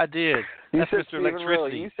 I did. You That's Mr.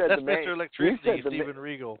 Electricity. That's Mr. Electricity, Steven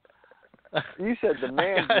Regal. You said the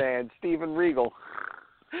man's man, Steven Regal.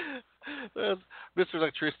 Mr.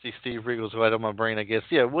 Electricity, Steve Regal's right on my brain, I guess.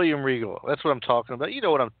 Yeah, William Regal. That's what I'm talking about. You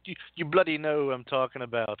know what you bloody know what I'm talking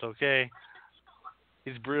about, okay?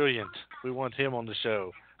 He's brilliant. We want him on the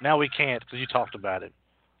show. Now we can't because you talked about it.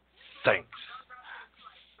 Thanks.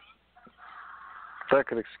 That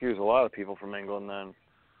could excuse a lot of people from England then.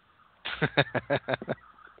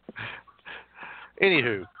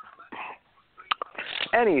 Anywho.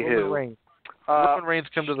 Roman Reigns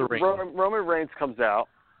come to the ring. Roman Reigns comes out,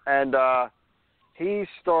 and he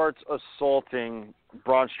starts assaulting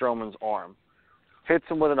Braun Strowman's arm. Hits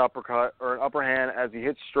him with an uppercut or an upper hand as he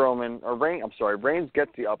hits Strowman. Reigns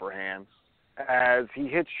gets the upper hand as he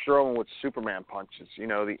hits Strowman with Superman punches.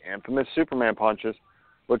 The infamous Superman punches,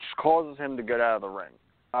 which causes him to get out of the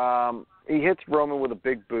ring. He hits Roman with a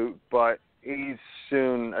big boot, but he's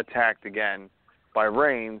soon attacked again by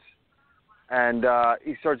Reigns, and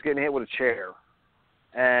he starts getting hit with a chair.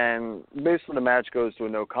 And basically the match goes to a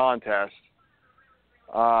no contest,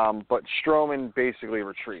 but Strowman basically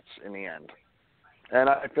retreats in the end. And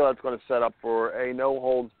I feel that's going to set up for a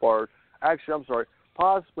no-holds-barred,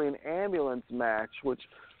 possibly an ambulance match, which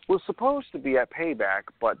was supposed to be at Payback,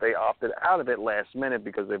 but they opted out of it last minute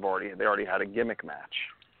because they already had a gimmick match.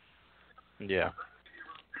 Yeah.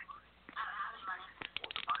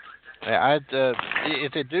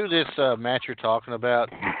 If they do this match you're talking about,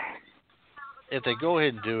 if they go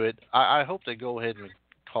ahead and do it, I hope they go ahead and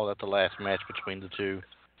call that the last match between the two.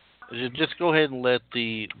 Just go ahead and let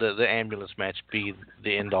the ambulance match be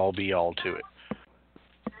the end-all, be-all to it.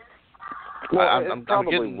 Well, it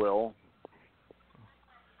probably will.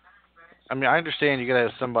 I mean, I understand you got to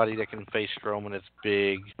have somebody that can face Strowman that's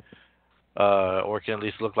big, or can at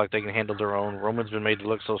least look like they can handle their own. Roman's been made to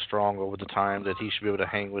look so strong over the time that he should be able to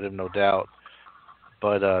hang with him, no doubt.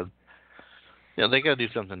 But they got to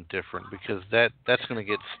do something different because that's going to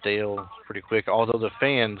get stale pretty quick. Although the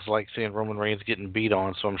fans like seeing Roman Reigns getting beat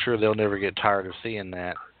on, so I'm sure they'll never get tired of seeing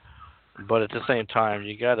that. But at the same time,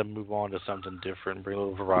 you got to move on to something different and bring a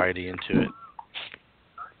little variety into it.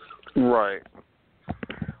 Right.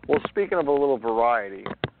 Well, speaking of a little variety,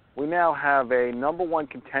 we now have a number one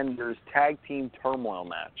contenders tag team turmoil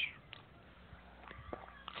match.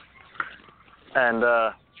 And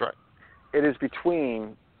that's right. It is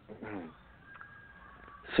between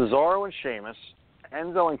Cesaro and Sheamus,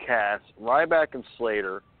 Enzo and Cass, Ryback and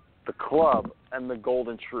Slater, the Club, and the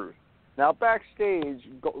Golden Truth. Now, backstage,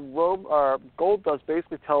 Goldust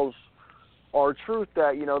basically tells R-Truth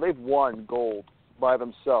that, they've won gold by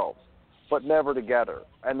themselves, but never together,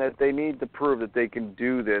 and that they need to prove that they can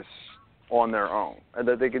do this on their own, and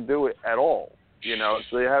that they can do it at all,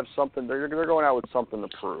 so they have something, they're going out with something to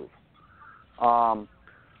prove.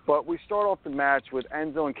 But we start off the match with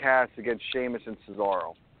Enzo and Cass against Sheamus and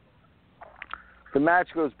Cesaro. The match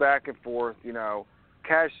goes back and forth,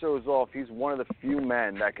 Cass shows off he's one of the few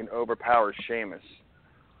men that can overpower Sheamus.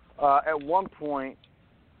 At one point,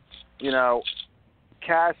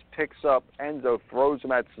 Cass picks up Enzo, throws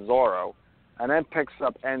him at Cesaro, and then picks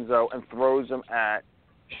up Enzo and throws him at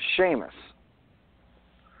Sheamus.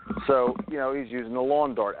 So, he's using the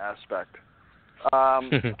lawn dart aspect.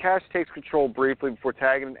 Cass takes control briefly before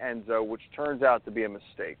tagging Enzo, which turns out to be a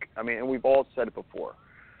mistake. I mean, and we've all said it before.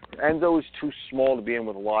 Enzo is too small to be in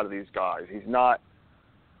with a lot of these guys. He's not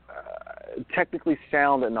technically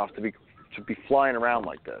sound enough to be flying around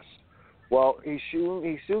like this. Well, he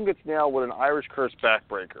soon gets nailed with an Irish Curse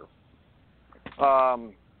backbreaker.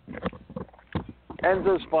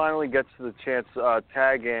 Enzo's finally gets to the chance to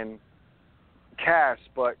tag in Cass,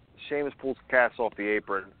 but Sheamus pulls Cass off the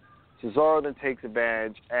apron. Cesaro then takes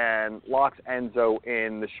advantage and locks Enzo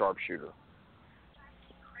in the sharpshooter.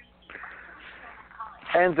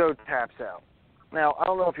 Enzo taps out. Now, I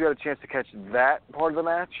don't know if you had a chance to catch that part of the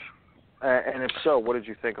match. And if so, what did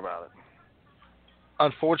you think about it?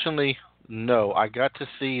 Unfortunately, no. I got to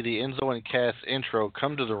see the Enzo and Cass intro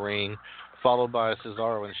come to the ring, followed by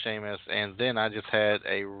Cesaro and Sheamus, and then I just had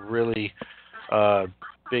a really uh,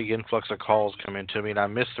 big influx of calls come into me, and I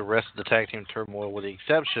missed the rest of the tag team turmoil, with the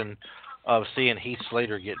exception of seeing Heath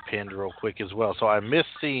Slater get pinned real quick as well. So I missed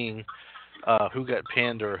seeing who got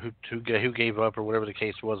pinned or who gave up or whatever the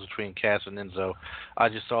case was between Cass and Enzo. I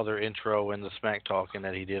just saw their intro and the smack talking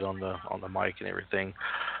that he did on the mic and everything.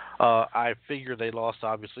 I figured they lost,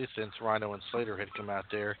 obviously, since Rhino and Slater had come out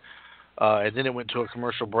there. And then it went to a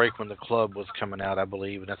commercial break when the club was coming out, I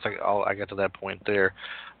believe, and that's like all I got to that point there.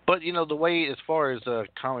 But the way as far as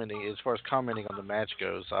commenting on the match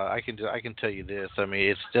goes, I can tell you this. I mean,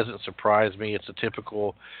 it doesn't surprise me. It's a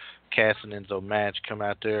typical Cass and Enzo match. Come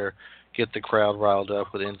out there, get the crowd riled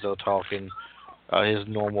up with Enzo talking his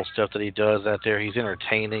normal stuff that he does out there. He's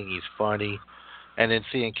entertaining. He's funny. And then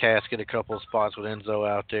seeing Cass get a couple of spots with Enzo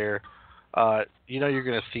out there, you're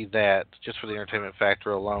going to see that just for the entertainment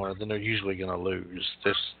factor alone, and then they're usually going to lose.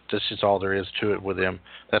 This is all there is to it with them.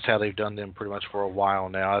 That's how they've done them pretty much for a while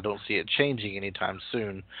now. I don't see it changing anytime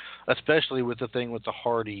soon, especially with the thing with the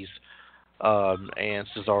Hardys and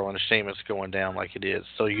Cesaro and Sheamus going down like it is.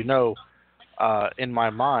 So, in my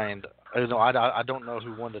mind, I don't know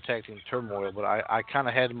who won the tag team turmoil, but I kind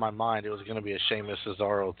of had in my mind it was going to be a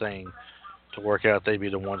Sheamus-Cesaro thing to work out. They'd be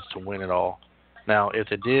the ones to win it all. Now,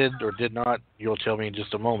 if it did or did not, you'll tell me in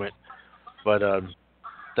just a moment. But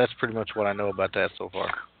that's pretty much what I know about that so far.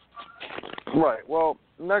 Right. Well,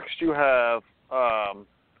 next you have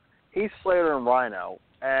Heath Slater and Rhino.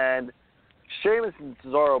 And Sheamus and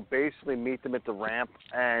Cesaro basically meet them at the ramp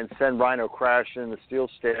and send Rhino crashing in the steel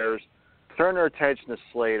stairs, turn their attention to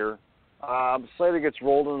Slater. Slater gets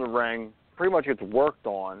rolled in the ring, pretty much gets worked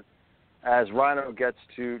on as Rhino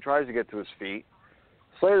tries to get to his feet.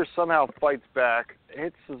 Slater somehow fights back,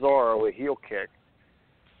 hits Cesaro with a heel kick,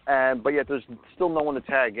 but yet there's still no one to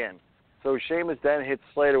tag in. So Sheamus then hits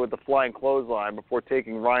Slater with the flying clothesline before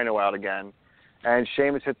taking Rhino out again, and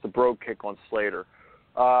Sheamus hits the bro kick on Slater,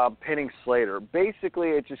 pinning Slater. Basically,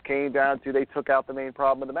 it just came down to they took out the main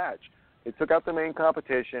problem of the match. They took out the main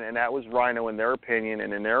competition, and that was Rhino in their opinion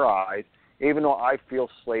and in their eyes, even though I feel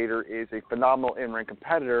Slater is a phenomenal in-ring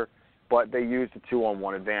competitor, but they used the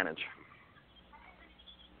 2-on-1 advantage.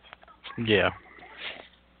 Yeah.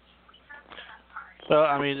 Well,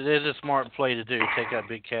 I mean, it is a smart play to do. Take out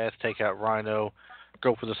Big Cass, take out Rhino,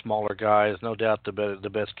 go for the smaller guys. No doubt the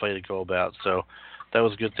best play to go about. So that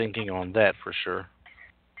was good thinking on that for sure.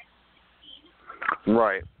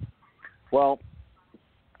 Right. Well,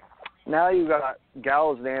 now you got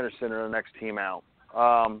Gallows and Anderson are the next team out.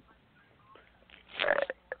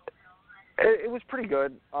 It was pretty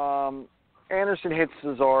good. Anderson hits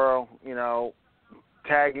Cesaro,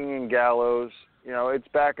 tagging in Gallows. It's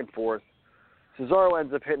back and forth. Cesaro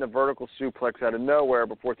ends up hitting a vertical suplex out of nowhere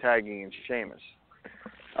before tagging in Sheamus.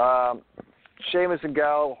 Sheamus and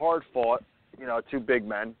Gallows hard fought, two big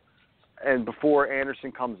men. And before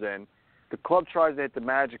Anderson comes in, the club tries to hit the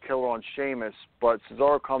Magic Killer on Sheamus, but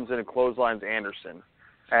Cesaro comes in and clotheslines Anderson.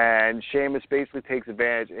 And Sheamus basically takes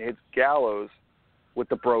advantage and hits Gallows with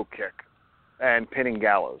the bro kick and pinning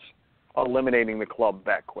Gallows, eliminating the club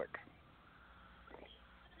that quick.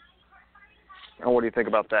 And what do you think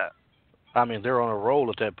about that? I mean, they're on a roll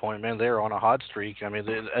at that point, man. They're on a hot streak. I mean,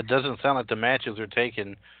 it doesn't sound like the matches are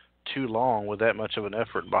taking too long with that much of an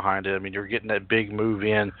effort behind it. I mean, you're getting that big move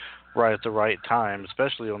in right at the right time,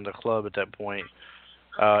 especially on the club at that point,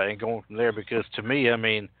 and going from there. Because to me, I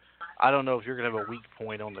mean, I don't know if you're going to have a weak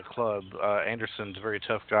point on the club. Anderson's a very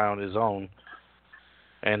tough guy on his own.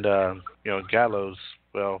 And, Gallows,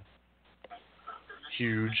 well,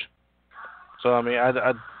 huge. So, I mean,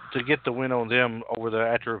 to get the win on them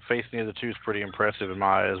after facing the other two is pretty impressive in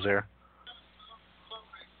my eyes there.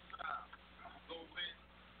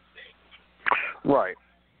 Right.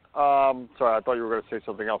 Sorry, I thought you were going to say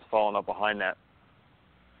something else following up behind that.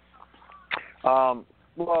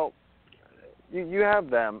 Well, you have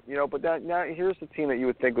them, but now here's the team that you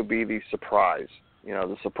would think would be the surprise,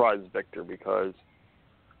 the surprise victor, because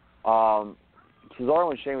Cesaro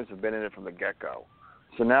and Sheamus have been in it from the get-go.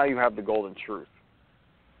 So now you have the Golden Truth.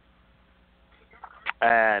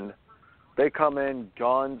 And they come in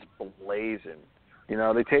guns blazing.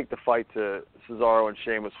 They take the fight to Cesaro and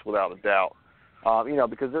Sheamus without a doubt.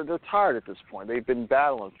 Because they're tired at this point. They've been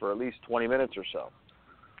battling for at least 20 minutes or so.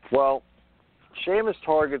 Well, Sheamus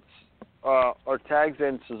targets or tags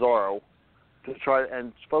in Cesaro to try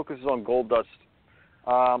and focuses on Goldust.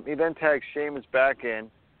 He then tags Sheamus back in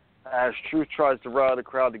as Truth tries to rally the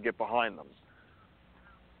crowd to get behind them.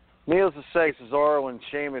 needless to say, Cesaro and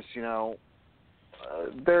Sheamus,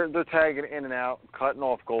 they're tagging in and out, cutting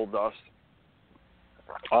off Goldust.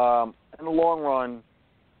 In the long run,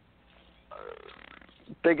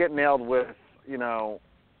 they get nailed with, a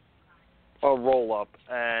roll-up,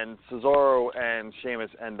 and Cesaro and Sheamus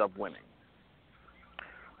end up winning.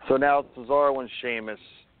 So now Cesaro and Sheamus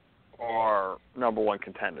are number one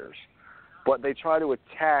contenders. But they try to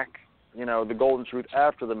attack, the Golden Truth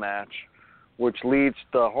after the match, which leads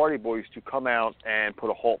the Hardy Boys to come out and put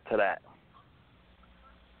a halt to that.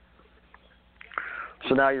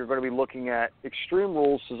 So now you're going to be looking at Extreme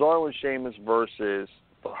Rules, Cesaro and Sheamus versus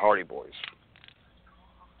the Hardy Boys.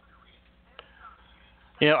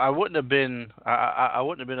 I wouldn't have been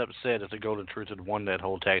upset if the Golden Truth had won that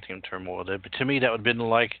whole tag team turmoil. To me, that would have been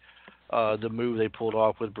like the move they pulled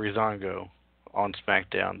off with Breezango on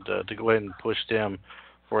SmackDown to go ahead and push them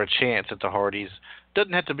for a chance at the Hardys.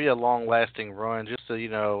 Doesn't have to be a long-lasting run, just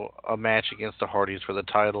a match against the Hardys for the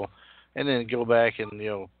title, and then go back and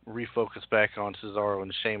refocus back on Cesaro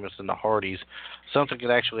and Sheamus and the Hardys. Something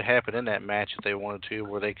could actually happen in that match if they wanted to,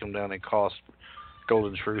 where they come down and cost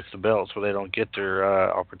Golden Truth the belts, where they don't get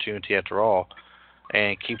their opportunity after all,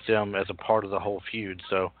 and keep them as a part of the whole feud.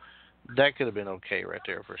 So that could have been okay right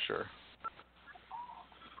there for sure.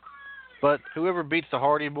 But whoever beats the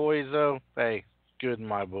Hardy Boys, though, hey, good in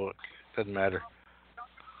my book. Doesn't matter.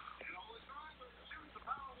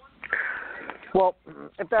 Well,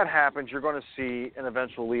 if that happens, you're going to see an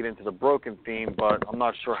eventual lead into the Broken theme, but I'm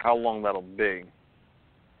not sure how long that'll be.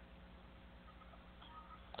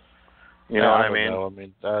 You know what I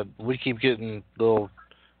mean? We keep getting little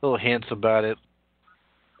hints about it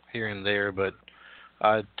here and there, but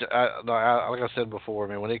like I said before,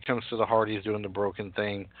 when it comes to the Hardys doing the Broken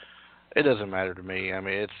thing, it doesn't matter to me.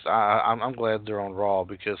 I'm glad they're on Raw,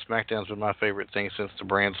 because SmackDown's been my favorite thing since the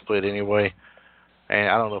brand split anyway, and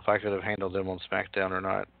I don't know if I could have handled them on SmackDown or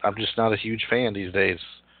not. I'm just not a huge fan these days.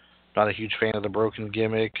 Not a huge fan of the Broken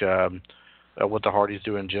gimmick, what the Hardys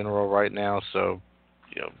do in general right now. So,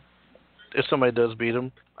 if somebody does beat them,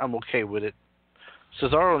 I'm okay with it.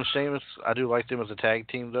 Cesaro and Sheamus, I do like them as a tag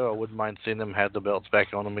team, though. I wouldn't mind seeing them have the belts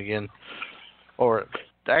back on them again. Or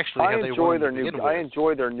actually, I enjoy their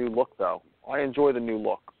new look, though. I enjoy the new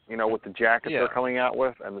look. With the jackets they're coming out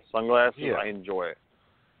with and the sunglasses. Yeah. I enjoy it.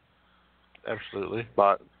 Absolutely.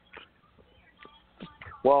 But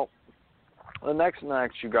the next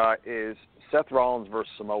match you got is Seth Rollins versus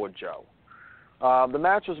Samoa Joe. The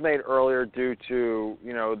match was made earlier due to,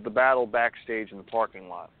 the battle backstage in the parking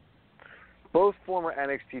lot. Both former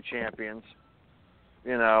NXT champions.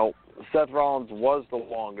 Seth Rollins was the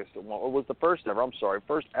longest. It was the first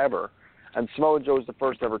ever. And Samoa Joe was the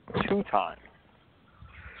first ever 2-time.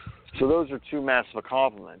 So those are two massive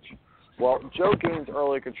accomplishments. Well, Joe gains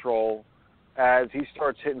early control as he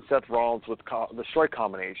starts hitting Seth Rollins with the strike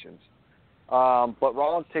combinations. But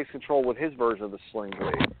Rollins takes control with his version of the Sling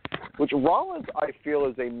Blade, which Rollins, I feel,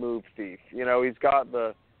 is a move thief. He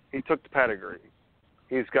took the pedigree.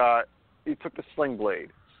 He took the Sling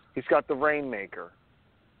Blade. He's got the Rainmaker,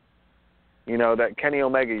 that Kenny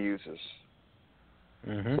Omega uses.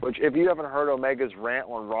 Mm-hmm. Which, if you haven't heard Omega's rant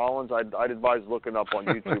on Rollins, I'd advise looking up on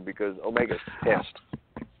YouTube because Omega's pissed.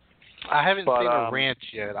 I haven't seen a rant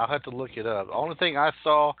yet. I'll have to look it up. The only thing I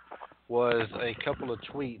saw was a couple of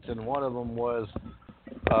tweets, and one of them was,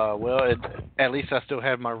 at least I still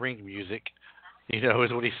have my ring music, is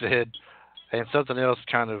what he said. And something else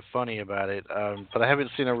kind of funny about it. But I haven't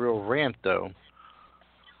seen a real rant, though.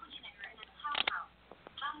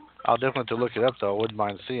 I'll definitely have to look it up, though. I wouldn't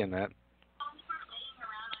mind seeing that.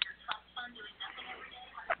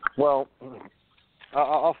 Well,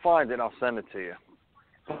 I'll find it and I'll send it to you.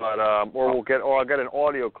 But I'll get an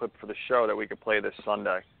audio clip for the show that we could play this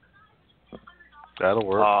Sunday. That'll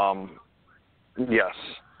work. Yes.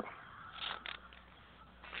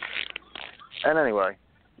 And anyway,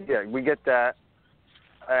 we get that,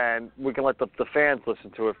 and we can let the fans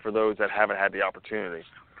listen to it for those that haven't had the opportunity.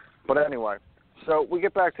 But anyway, so we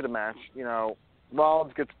get back to the match.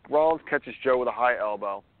 Rollins catches Joe with a high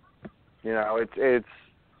elbow.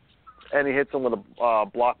 And he hits him with a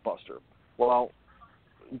blockbuster. Well,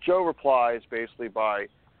 Joe replies basically by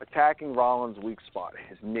attacking Rollins' weak spot,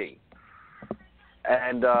 his knee.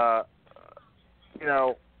 And,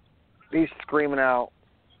 he's screaming out,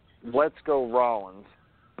 "Let's go, Rollins."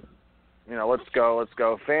 Let's go, let's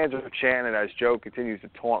go. Fans are chanting as Joe continues to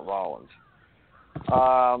taunt Rollins.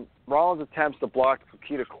 Rollins attempts to block the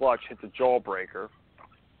Kakita clutch, hits a jawbreaker,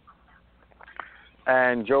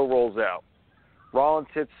 and Joe rolls out. Rollins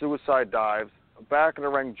hits suicide dives. Back in the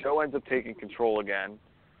ring, Joe ends up taking control again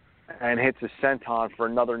and hits a senton for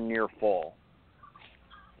another near fall.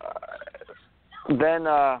 Then,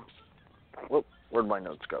 where'd my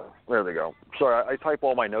notes go? There they go. Sorry, I type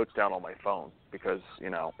all my notes down on my phone because,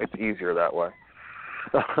 it's easier that way.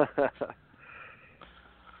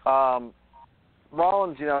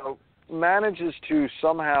 Rollins, manages to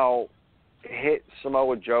somehow hit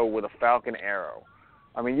Samoa Joe with a Falcon Arrow.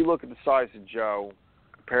 I mean, you look at the size of Joe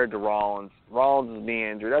compared to Rollins. Rollins is knee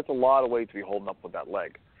injured. That's a lot of weight to be holding up with that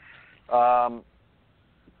leg.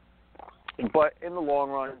 But in the long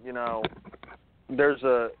run, there's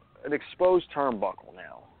an exposed turnbuckle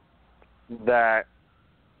now that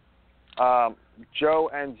Joe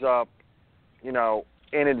ends up,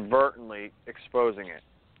 inadvertently exposing it.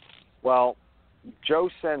 Well, Joe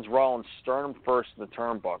sends Rollins sternum first in the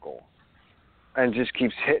turnbuckle and just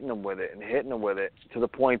keeps hitting him with it and hitting him with it to the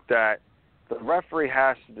point that the referee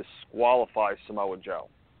has to disqualify Samoa Joe.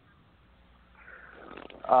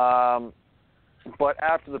 But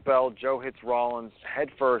after the bell, Joe hits Rollins head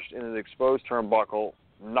first into the exposed turnbuckle,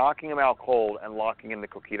 knocking him out cold and locking in the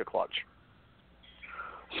Coquina clutch.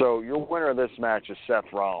 So your winner of this match is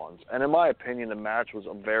Seth Rollins. And in my opinion, the match was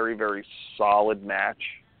a very, very solid match.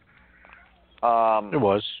 It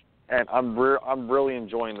was. And I'm really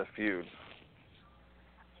enjoying the feud.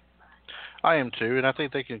 I am too, and I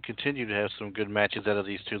think they can continue to have some good matches out of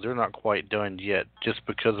these two. They're not quite done yet, just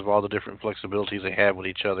because of all the different flexibilities they have with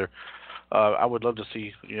each other. I would love to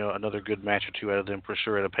see, another good match or two out of them for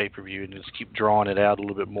sure at a pay-per-view, and just keep drawing it out a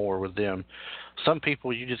little bit more with them. Some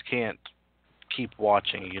people you just can't keep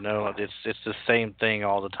watching. It's the same thing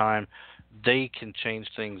all the time. They can change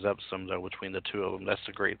things up some though between the two of them. That's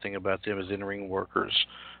the great thing about them as in-ring workers.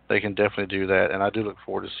 They can definitely do that, and I do look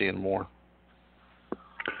forward to seeing more.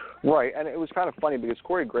 Right, and it was kind of funny because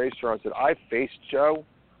Corey Graves said, I faced Joe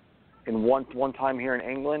in one time here in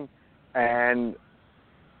England, and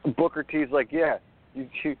Booker T's like, yeah,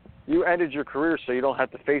 you ended your career so you don't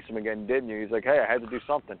have to face him again, didn't you? He's like, hey, I had to do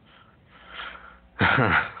something.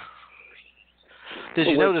 Did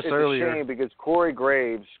you notice earlier? It's a shame because Corey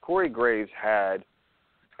Graves had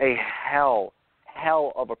a hell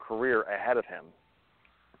of a career ahead of him.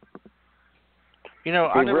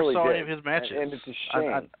 I never really saw any of his matches. And it's a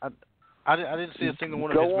shame. I didn't see a single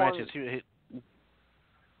one of his matches.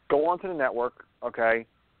 Go onto the network, okay?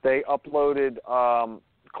 They uploaded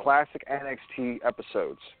classic NXT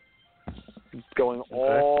episodes going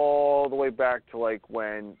all the way back to like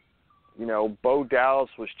when, Bo Dallas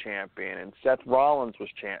was champion and Seth Rollins was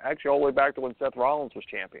champion. Actually, all the way back to when Seth Rollins was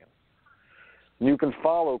champion. You can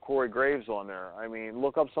follow Corey Graves on there. I mean,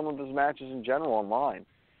 look up some of his matches in general online.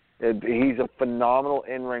 He's a phenomenal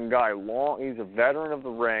in-ring guy. He's a veteran of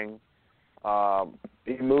the ring.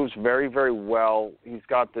 He moves very, very well. He's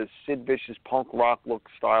got the Sid Vicious punk rock look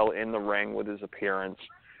style in the ring with his appearance.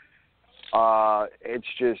 It's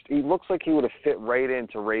just, he looks like he would have fit right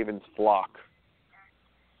into Raven's flock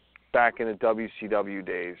back in the WCW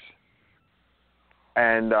days.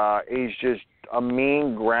 And he's just a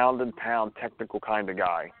mean, ground and pound, technical kind of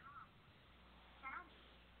guy.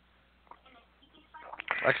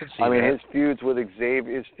 I can see that. His feuds with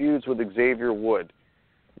Xavier Woods,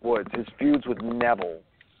 his feuds with Neville,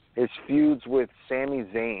 his feuds with Sami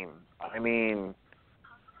Zayn.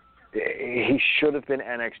 He should have been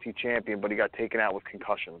NXT champion, but he got taken out with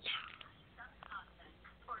concussions.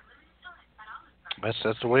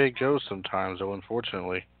 That's the way it goes sometimes, though,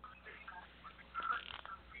 unfortunately.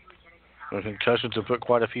 Concussions have put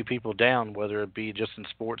quite a few people down, whether it be just in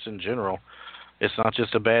sports in general. It's not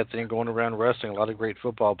just a bad thing going around wrestling. A lot of great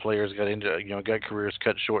football players got careers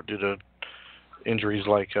cut short due to injuries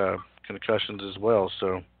like concussions as well.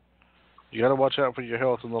 So you got to watch out for your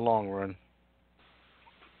health in the long run.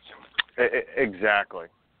 Exactly.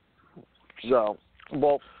 So,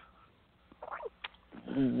 well,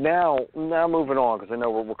 now moving on, because I know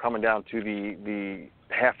we're coming down to the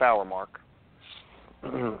half-hour mark.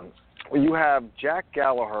 You have Jack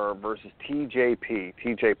Gallagher versus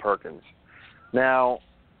TJ Perkins. Now,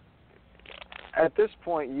 at this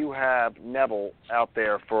point, you have Neville out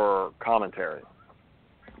there for commentary.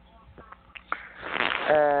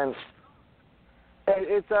 And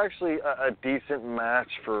it's actually a decent match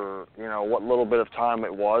for, what little bit of time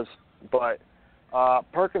it was. But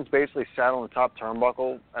Perkins basically sat on the top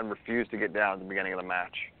turnbuckle and refused to get down at the beginning of the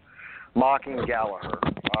match, mocking Gallagher.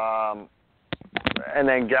 And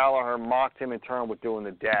then Gallagher mocked him in turn with doing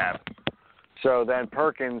the dab. So then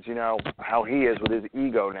Perkins, how he is with his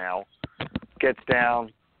ego now, gets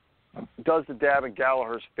down, does the dab in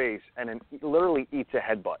Gallagher's face, and then literally eats a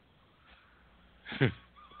headbutt.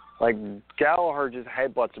 Like, Gallagher just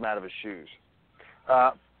headbutts him out of his shoes.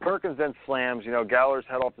 Perkins then slams, Gallagher's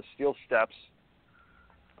head off the steel steps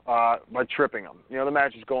by tripping him. The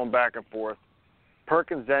match is going back and forth.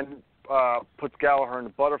 Perkins then puts Gallagher in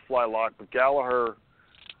the butterfly lock, but Gallagher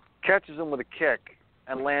catches him with a kick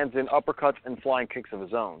and lands in uppercuts and flying kicks of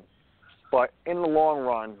his own. But in the long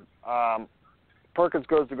run, Perkins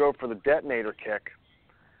goes to go for the detonator kick,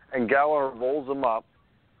 and Gallagher rolls him up,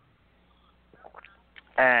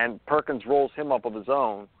 and Perkins rolls him up of his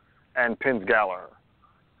own and pins Gallagher.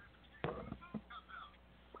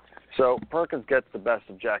 So Perkins gets the best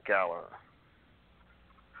of Jack Gallagher.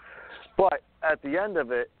 But at the end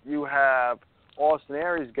of it, you have Austin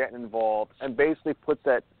Aries getting involved and basically puts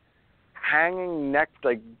that hanging neck,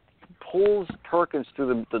 like pulls Perkins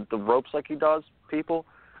through the ropes like he does people,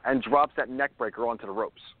 and drops that neck breaker onto the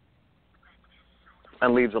ropes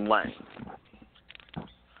and leaves him laying.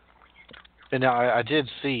 And now I did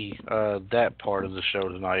see that part of the show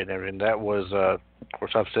tonight and everything. That was, of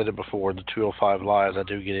course, I've said it before, the 205 Lives I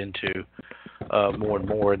do get into more and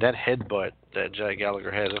more. That headbutt that Jack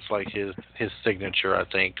Gallagher has, that's like his signature, I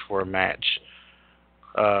think, for a match.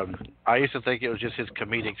 I used to think it was just his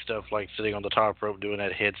comedic stuff, like sitting on the top rope doing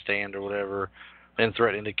that headstand or whatever, and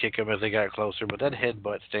threatening to kick him as they got closer. But that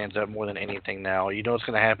headbutt stands out more than anything now. You know it's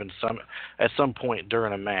going to happen at some point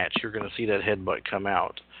during a match. You're going to see that headbutt come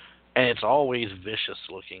out. And it's always vicious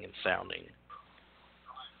looking and sounding.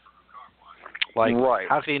 Like, right.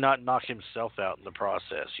 How can he not knock himself out in the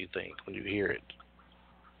process, you think, when you hear it?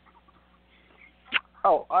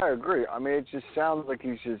 Oh, I agree. I mean, it just sounds like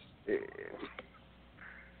he's just...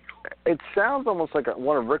 It sounds almost like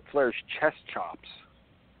one of Ric Flair's chest chops.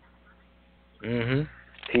 Mm-hmm.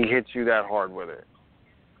 He hits you that hard with it.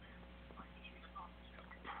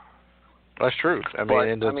 That's true.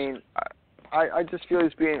 I just feel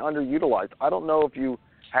he's being underutilized. I don't know if you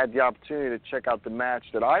had the opportunity to check out the match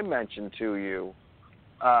that I mentioned to you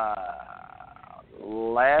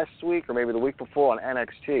last week or maybe the week before on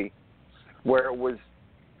NXT, where it was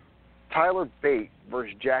Tyler Bate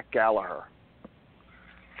versus Jack Gallagher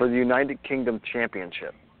for the United Kingdom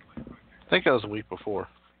Championship. I think that was the week before.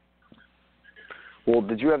 Well,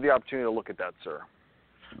 did you have the opportunity to look at that, sir?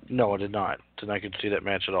 No, I did not. Did not get to see that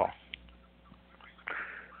match at all.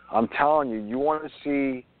 I'm telling you, you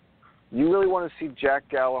really want to see Jack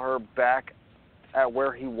Gallagher back at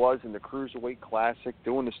where he was in the Cruiserweight Classic,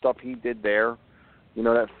 doing the stuff he did there, you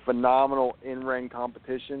know, that phenomenal in-ring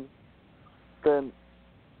competition, then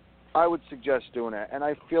I would suggest doing that. And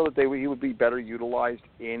I feel that he would be better utilized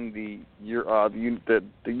in the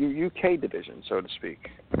UK division, so to speak.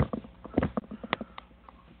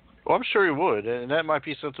 Well, I'm sure he would, and that might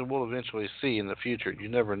be something we'll eventually see in the future. You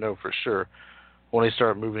never know for sure when they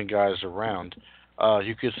start moving guys around.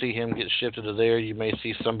 You could see him get shifted to there. You may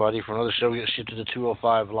see somebody from another show get shifted to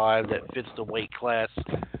 205 Live that fits the weight class.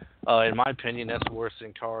 In my opinion, that's where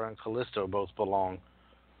Sin Cara and Kalisto both belong.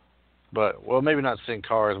 But, well, maybe not Sin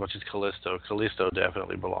Cara as much as Kalisto. Kalisto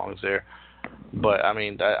definitely belongs there. But, I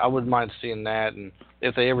mean, I wouldn't mind seeing that. And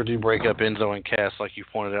if they ever do break up Enzo and Cass, like you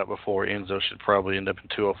pointed out before, Enzo should probably end up in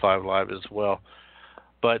 205 Live as well.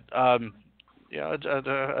 But,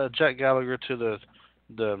 Jack Gallagher to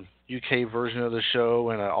the UK version of the show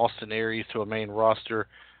and Austin Aries to a main roster,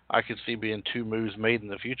 I could see being two moves made in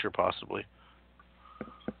the future, possibly.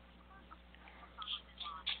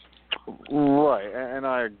 Right, and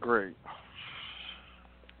I agree.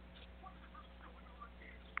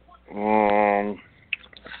 Well,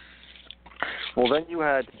 then did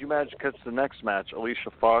you manage to catch the next match,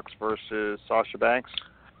 Alicia Fox versus Sasha Banks?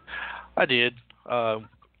 I did.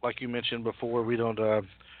 Like you mentioned before, we don't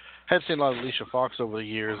had seen a lot of Alicia Fox over the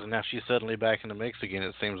years, and now she's suddenly back in the mix again,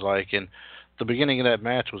 it seems like. And the beginning of that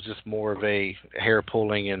match was just more of a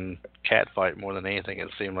hair-pulling and cat fight more than anything, it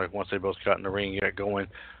seemed like, once they both got in the ring and got going.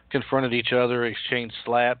 Confronted each other, exchanged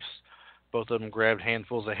slaps. Both of them grabbed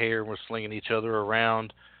handfuls of hair and were slinging each other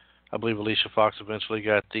around. I believe Alicia Fox eventually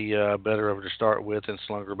got the better of her to start with and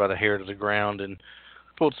slung her by the hair to the ground and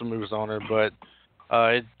pulled some moves on her, but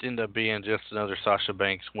it ended up being just another Sasha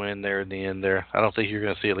Banks win there in the end there. I don't think you're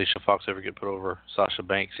going to see Alicia Fox ever get put over Sasha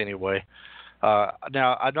Banks anyway.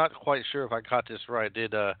 Now, I'm not quite sure if I caught this right.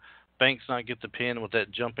 Did Banks not get the pin with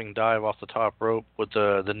that jumping dive off the top rope with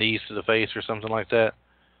the knees to the face or something like that?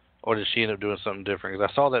 Or did she end up doing something different?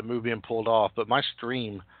 Because I saw that move being pulled off, but my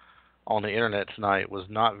stream on the internet tonight was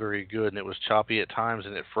not very good, and it was choppy at times,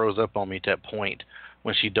 and it froze up on me at that point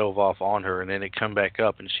when she dove off on her, and then it come back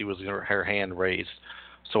up, and she was her hand raised.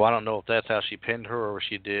 So I don't know if that's how she pinned her, or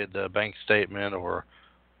she did the bank statement, or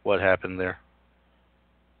what happened there.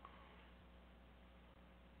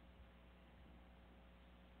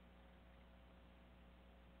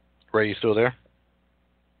 Ray, you still there?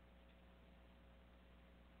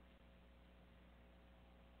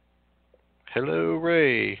 Hello,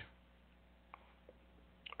 Ray.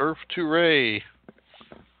 Earth to Ray.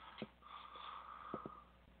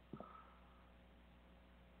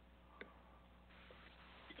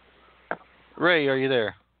 Ray, are you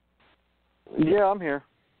there? Yeah, I'm here.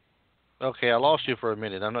 Okay, I lost you for a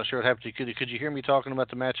minute. I'm not sure what happened. Could you hear me talking about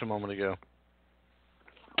the match a moment ago?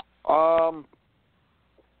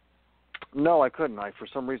 No, I couldn't. For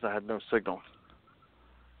some reason I had no signal.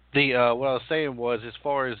 The what I was saying was, as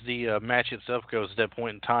far as the match itself goes, at that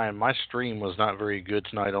point in time, my stream was not very good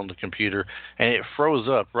tonight on the computer, and it froze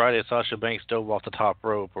up right as Sasha Banks dove off the top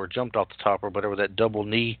rope or jumped off the top rope, whatever, that double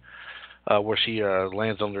knee where she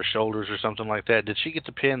lands on their shoulders or something like that. Did she get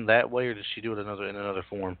the pin that way, or did she do it in another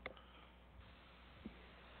form?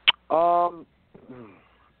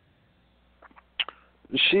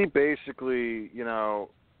 She basically,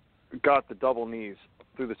 got the double knees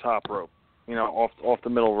through the top rope, off the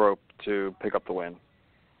middle rope to pick up the win.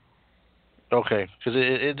 Okay, because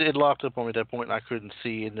it locked up on me at that point, and I couldn't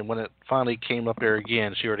see. And then when it finally came up there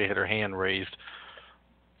again, she already had her hand raised,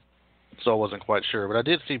 so I wasn't quite sure. But I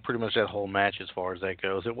did see pretty much that whole match as far as that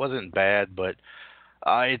goes. It wasn't bad, but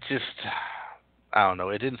it just, I don't know.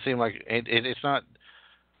 It didn't seem like it's not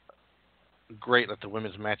great like the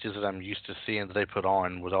women's matches that I'm used to seeing that they put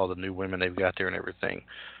on with all the new women they've got there and everything.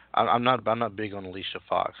 I'm not big on Alicia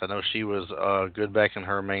Fox. I know she was good back in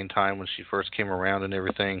her main time when she first came around and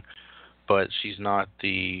everything, but she's not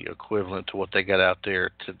the equivalent to what they got out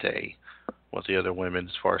there today with the other women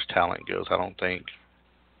as far as talent goes, I don't think.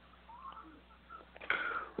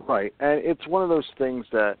 Right, and it's one of those things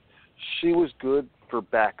that she was good for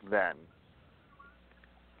back then.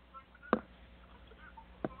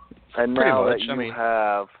 And now that you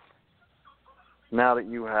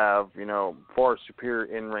have, far superior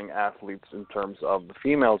in-ring athletes in terms of the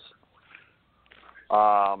females,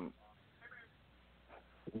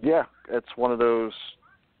 yeah, it's one of those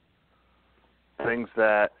things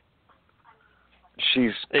that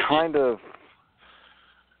she's kind of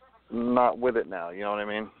not with it now, you know what I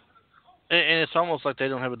mean? And it's almost like they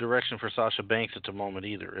don't have a direction for Sasha Banks at the moment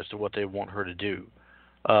either as to what they want her to do.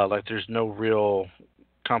 Like there's no real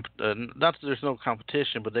not that there's no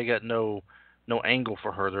competition, but they got no angle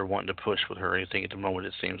for her they're wanting to push with her or anything at the moment,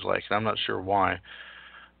 it seems like. And I'm not sure why.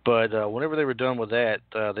 But whenever they were done with that,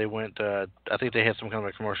 they went, I think they had some kind of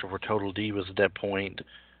a commercial for Total Divas at that point,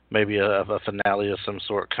 maybe a finale of some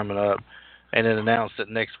sort coming up, and then announced that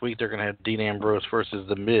next week they're going to have Dean Ambrose versus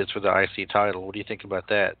The Miz for the IC title. What do you think about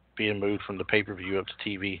that, being moved from the pay-per-view up to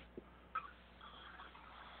TV?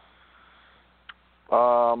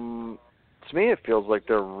 To me, it feels like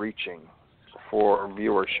they're reaching for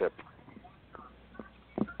viewership.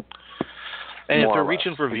 And if they're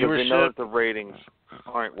reaching for viewership, they know that the ratings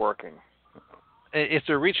aren't working. If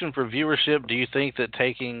they're reaching for viewership, do you think that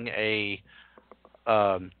taking a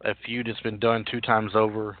feud that's been done 2 times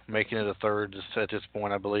over, making it a third at this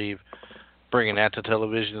point, I believe, bringing that to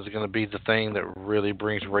television is going to be the thing that really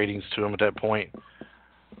brings ratings to them at that point?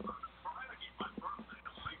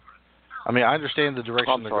 I mean, I understand the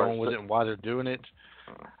direction they're going with it and why they're doing it.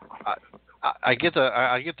 I get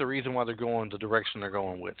the reason why they're going the direction they're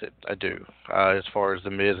going with it. I do. As far as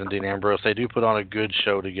The Miz and Dean Ambrose, they do put on a good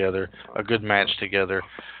show together, a good match together.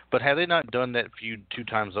 But have they not done that feud 2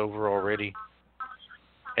 times over already?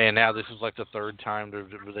 And now this is like the 3rd time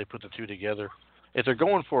they put the 2 together. If they're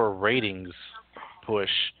going for a ratings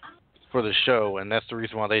push for the show, and that's the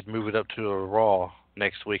reason why they'd move it up to a Raw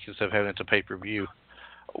next week instead of having it to pay-per-view,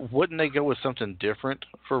 wouldn't they go with something different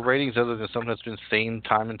for ratings other than something that's been seen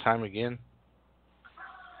time and time again?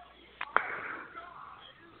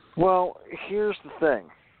 Well, here's the thing.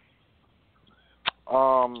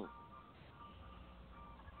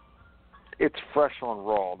 It's fresh on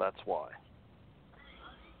Raw, that's why.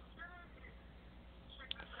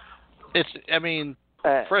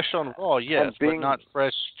 Fresh on Raw, yes, but not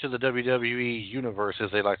fresh to the WWE universe, as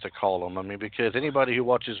they like to call them. I mean, because anybody who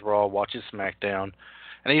watches Raw watches SmackDown.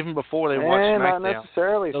 And even before they watch SmackDown, not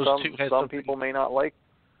necessarily. Some people may not like.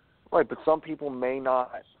 Right, but some people may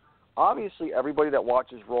not. Obviously, everybody that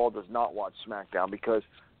watches Raw does not watch SmackDown because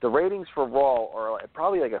the ratings for Raw are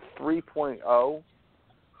probably like a 3.0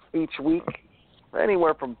 each week,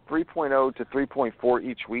 anywhere from 3.0 to 3.4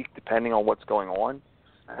 each week, depending on what's going on.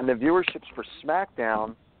 And the viewerships for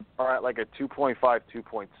SmackDown are at like a 2.5,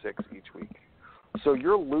 2.6 each week. So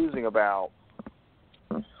you're losing about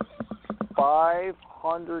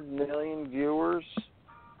 500 million viewers,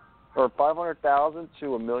 or 500,000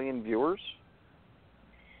 to 1 million viewers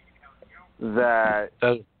that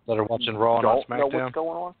are watching Raw and on SmackDown. Don't know what's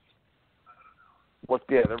going on.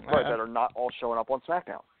 That are not all showing up on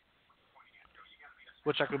SmackDown.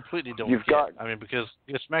 which I completely don't You've get. got I mean, because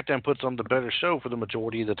SmackDown puts on the better show for the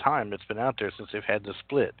majority of the time it's been out there since they've had the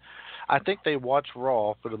split. I think they watch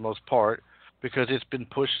Raw for the most part because it's been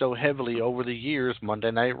pushed so heavily over the years.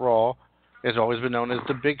 Monday Night Raw has always been known as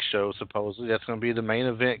the big show, supposedly. That's going to be the main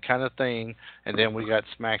event kind of thing, and then we got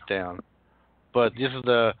SmackDown. But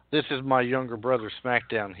this is my younger brother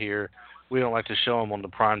SmackDown here. We don't like to show him on the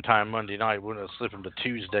prime time Monday night. We're going to slip him to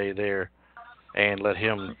Tuesday there and let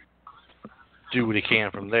him do what he can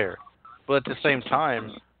from there. But at the same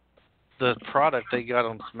time, the product they got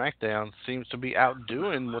on SmackDown seems to be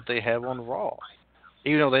outdoing what they have on Raw.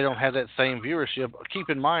 Even though they don't have that same viewership, keep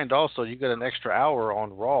in mind also you got an extra hour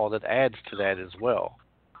on Raw that adds to that as well.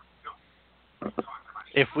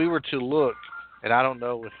 If we were to look, and I don't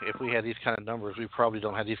know if we had these kind of numbers, we probably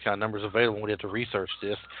don't have these kind of numbers available. We have to research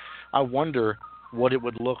this. I wonder what it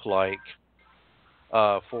would look like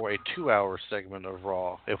for a 2-hour segment of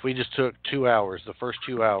Raw. If we just took 2 hours, the first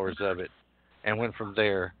 2 hours of it, and went from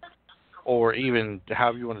there, or even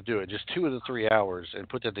however you want to do it, just 2 of the 3 hours, and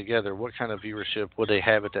put that together, what kind of viewership would they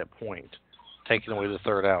have at that point, taking away the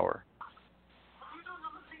third hour?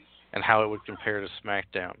 And how it would compare to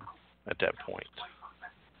SmackDown at that point.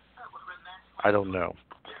 I don't know.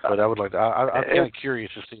 But I would like to, I'm kind of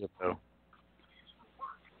curious to see it, though.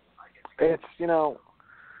 It's,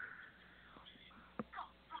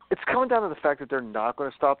 it's coming down to the fact that they're not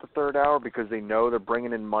going to stop the third hour because they know they're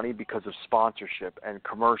bringing in money because of sponsorship and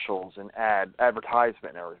commercials and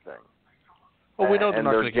advertisement and everything. Well, we know they're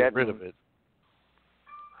not going to get rid of it.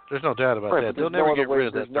 There's no doubt about that. They'll never get rid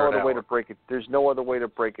of that third hour. There's no other way to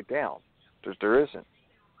break it down. There isn't.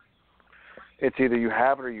 It's either you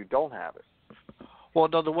have it or you don't have it. Well,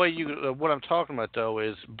 no, the way what I'm talking about, though,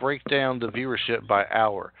 is break down the viewership by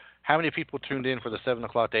hour. How many people tuned in for the 7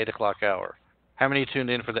 o'clock to 8 o'clock hour? How many tuned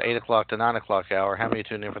in for the 8 o'clock to 9 o'clock hour? How many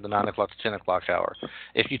tuned in for the 9 o'clock to 10 o'clock hour?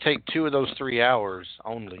 If you take 2 of those 3 hours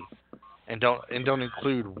only and don't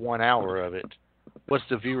include 1 hour of it, what's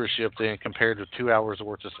the viewership then compared to 2 hours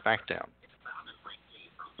worth of SmackDown?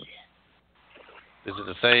 Is it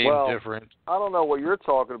the same, different? I don't know what you're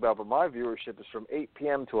talking about, but my viewership is from 8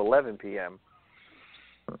 p.m. to 11 p.m.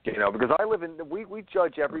 Because I live in, we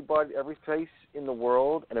judge every place in the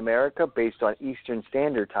world in America based on Eastern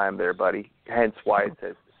Standard Time there, buddy. Hence why it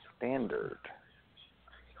says standard.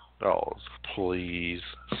 Oh, please.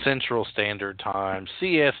 Central Standard Time,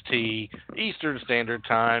 CST, Eastern Standard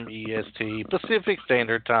Time, EST, Pacific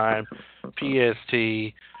Standard Time,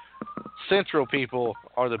 PST. Central people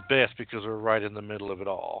are the best because we're right in the middle of it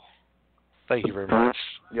all. Thank you very much.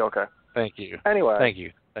 You okay? Thank you. Anyway. Thank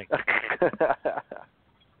you.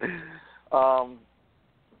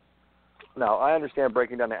 Now, I understand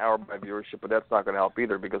breaking down the hour by viewership, but that's not going to help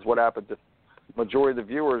either because what happens if the majority of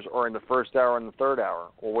the viewers are in the first hour and the third hour?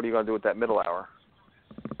 Well, what are you going to do with that middle hour?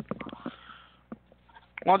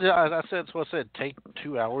 Well, as I said, take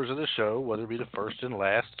 2 hours of the show, whether it be the first and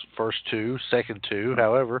last, first 2, second 2,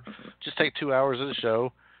 however, just take 2 hours of the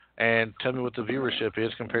show and tell me what the viewership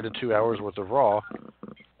is compared to 2 hours worth of Raw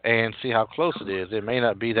and see how close it is. It may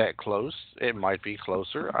not be that close. It might be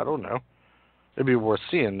closer. I don't know. It'd be worth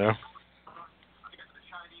seeing, though.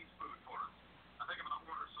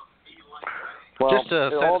 Well, just to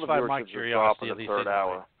satisfy my curiosity in the third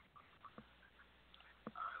hour.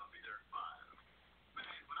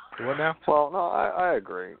 What now? Well, no, I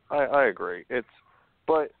agree. I agree.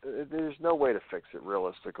 But there's no way to fix it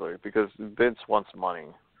realistically because Vince wants money.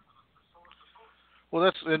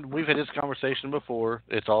 Well, and we've had this conversation before.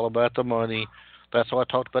 It's all about the money. That's why I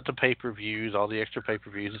talked about the pay-per-views, all the extra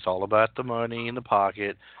pay-per-views. It's all about the money in the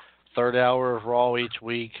pocket. Third hour of Raw each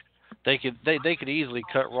week. They could easily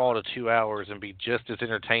cut Raw to 2 hours and be just as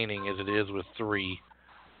entertaining as it is with 3,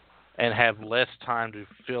 and have less time to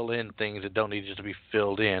fill in things that don't need just to be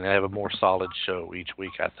filled in, and have a more solid show each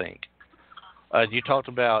week, I think. You talked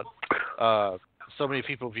about so many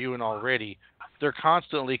people viewing already. They're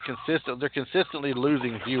consistently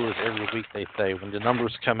losing viewers every week, they say. When the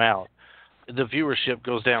numbers come out, the viewership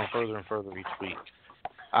goes down further and further each week.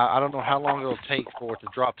 I don't know how long it'll take for it to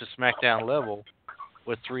drop to SmackDown level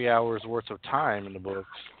with 3 hours worth of time in the books,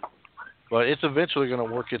 but it's eventually going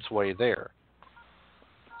to work its way there.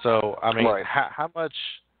 So, I mean, right. how much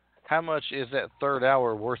is that third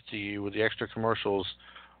hour worth to you with the extra commercials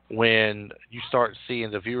when you start seeing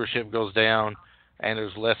the viewership goes down and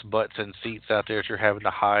there's less butts and seats out there that you're having to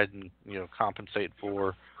hide and compensate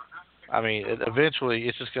for? I mean, eventually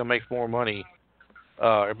it's just going to make more money,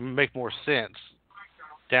 make more sense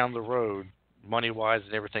down the road, money-wise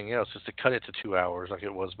and everything else, just to cut it to 2 hours like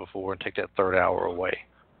it was before and take that third hour away.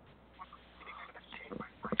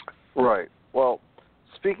 Right. Well,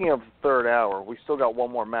 speaking of the third hour, we still got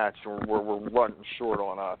one more match, and we're running short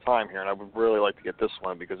on time here, and I would really like to get this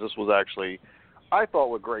one because this was actually, I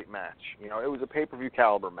thought, a great match. You know, it was a pay-per-view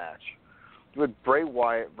caliber match. You had Bray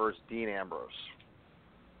Wyatt versus Dean Ambrose.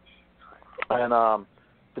 And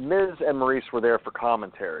The Miz and Maurice were there for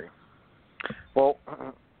commentary. Well,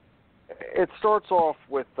 it starts off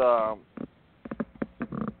with Wyatt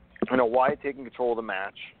taking control of the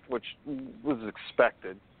match, which was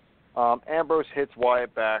expected. Ambrose hits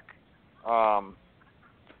Wyatt back,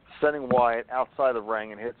 sending Wyatt outside the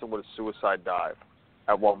ring and hits him with a suicide dive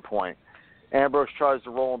at one point. Ambrose tries to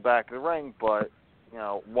roll him back in the ring, but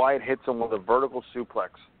Wyatt hits him with a vertical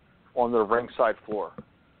suplex on the ringside floor.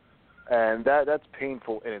 And that's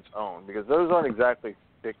painful in its own because those aren't exactly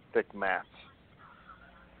thick mats.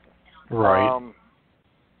 Right.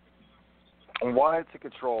 And Wyatt's in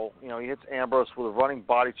control. He hits Ambrose with a running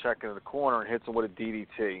body check into the corner and hits him with a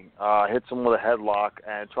DDT. Hits him with a headlock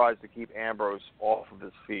and tries to keep Ambrose off of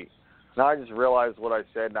his feet. Now I just realized what I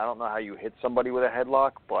said, and I don't know how you hit somebody with a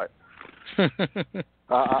headlock, but I'm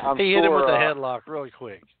he sure, hit him with the headlock really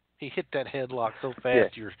quick. He hit that headlock so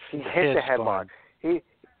fast. Yeah, he hit the headlock. He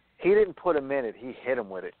didn't put him in it. He hit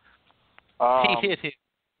him with it. He hit him.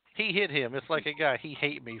 He hit him. It's like a guy. He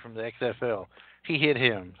hate me from the XFL. He hit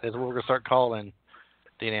him. That's what we're gonna start calling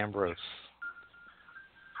Dean Ambrose.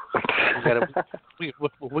 We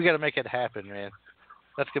gotta make it happen, man.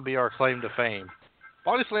 That's gonna be our claim to fame.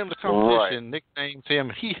 Body Slam the competition nicknames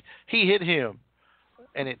him. He hit him,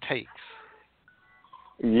 and it takes.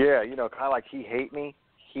 Yeah, kind of like he hate me.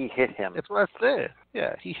 He hit him. That's what I said.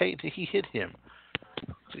 Yeah, he hit him.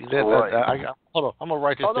 See, hold on, I'm gonna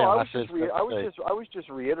write this down. I was just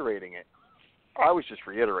reiterating it. I was just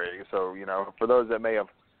reiterating. So for those that may have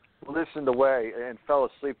listened away and fell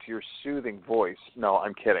asleep to your soothing voice, no,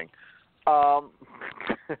 I'm kidding.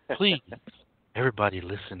 Please, everybody,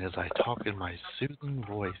 listen as I talk in my soothing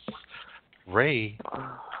voice. Ray,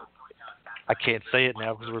 I can't say it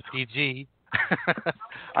now because we're PG.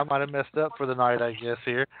 I might have messed up for the night, I guess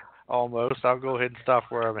here. Almost. I'll go ahead and stop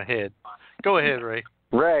where I'm ahead. Go ahead, Ray.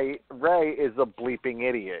 Ray is a bleeping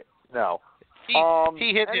idiot. No.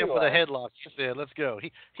 He hit him with a headlock. You said, let's go.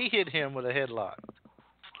 He hit him with a headlock.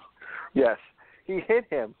 Yes. He hit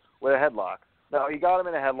him with a headlock. Now, he got him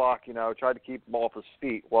in a headlock, tried to keep him off his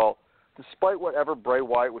feet. Well, despite whatever Bray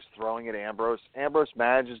Wyatt was throwing at Ambrose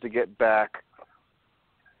manages to get back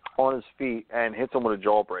on his feet and hits him with a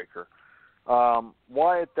jawbreaker.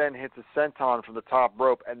 Wyatt then hits a senton from the top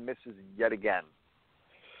rope and misses yet again.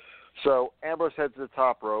 So Ambrose heads to the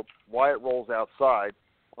top rope. Wyatt rolls outside.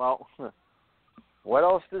 Well, what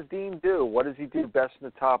else does Dean do? What does he do best in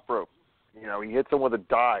the top rope? He hits him with a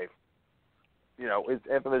dive. His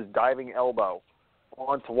infamous diving elbow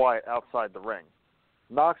onto Wyatt outside the ring.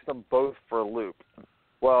 Knocks them both for a loop.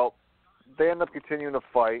 Well, they end up continuing to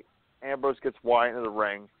fight. Ambrose gets Wyatt into the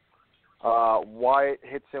ring. Wyatt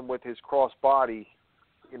hits him with his crossbody,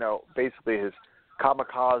 basically his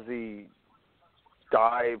kamikaze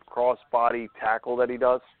dive crossbody tackle that he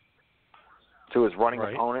does to his running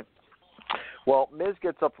opponent. Well, Miz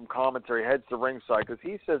gets up from commentary, heads to ringside because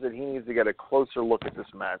he says that he needs to get a closer look at this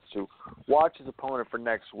match to watch his opponent for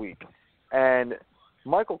next week. And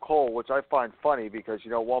Michael Cole, which I find funny because,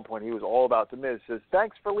 at one point he was all about the Miz, says,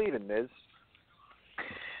 "Thanks for leaving, Miz."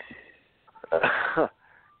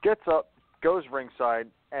 Gets up, goes ringside,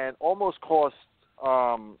 and almost costs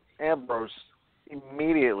Ambrose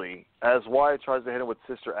immediately as Wyatt tries to hit him with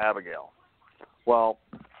Sister Abigail. Well,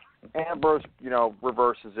 Ambrose,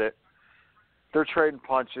 reverses it. They're trading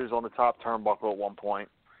punches on the top turnbuckle at one point.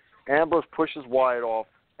 Ambrose pushes Wyatt off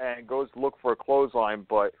and goes to look for a clothesline,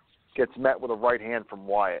 but gets met with a right hand from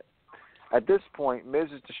Wyatt. At this point, Miz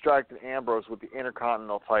has distracted Ambrose with the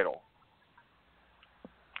Intercontinental title.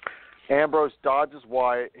 Ambrose dodges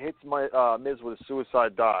Wyatt, hits Miz with a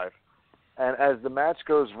suicide dive, and as the match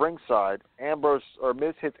goes ringside,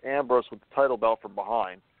 Miz hits Ambrose with the title belt from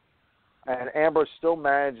behind, and Ambrose still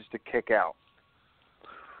manages to kick out.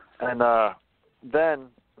 And then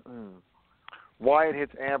Wyatt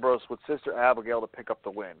hits Ambrose with Sister Abigail to pick up the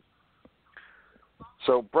win.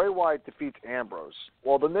 So Bray Wyatt defeats Ambrose.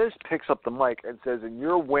 Well, the Miz picks up the mic and says, "And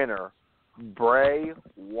your winner, Bray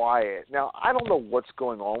Wyatt." Now, I don't know what's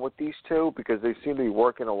going on with these two because they seem to be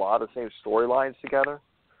working a lot of the same storylines together.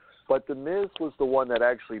 But the Miz was the one that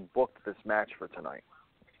actually booked this match for tonight.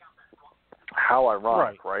 How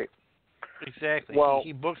ironic, right? Exactly. Well,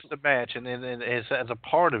 he books the match and as a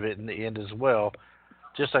part of it in the end as well,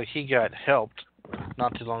 just like he got helped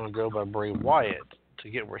not too long ago by Bray Wyatt to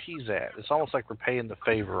get where he's at. It's almost like we're paying the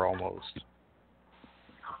favor almost.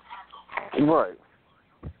 Right.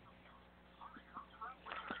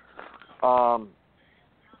 Well,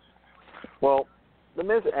 The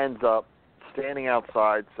Miz ends up standing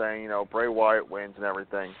outside saying, Bray Wyatt wins and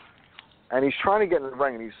everything. And he's trying to get in the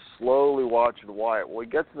ring, and he's slowly watching Wyatt. Well, he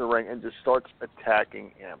gets in the ring and just starts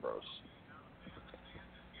attacking Ambrose.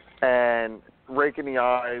 And raking the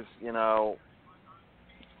eyes,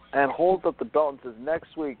 and holds up the belt and says,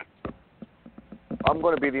 next week, I'm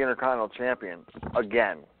going to be the Intercontinental Champion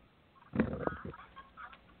again.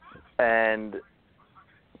 And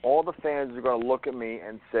all the fans are going to look at me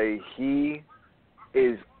and say, he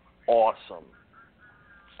is awesome,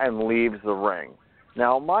 and leaves the ring.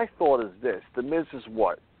 Now, my thought is this. The Miz is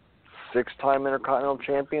what? 6-time Intercontinental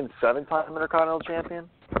Champion? 7-time Intercontinental Champion?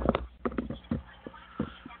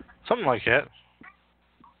 Something like that.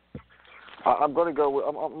 I'm going to go.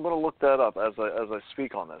 I'm going to look that up as I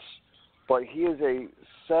speak on this. But he is a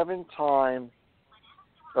 7-time,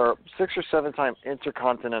 or 6 or 7-time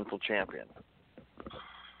Intercontinental Champion.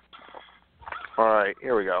 All right,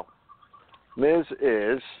 here we go. Miz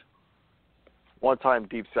is 1-time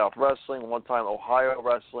Deep South Wrestling, 1-time Ohio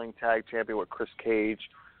Wrestling Tag Champion with Chris Cage,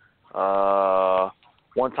 1-time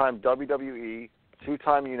WWE,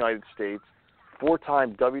 2-time United States,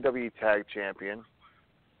 4-time WWE Tag Champion,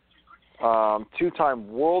 2-time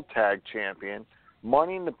World Tag Champion,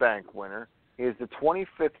 Money in the Bank winner. He is the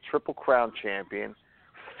 25th Triple Crown Champion,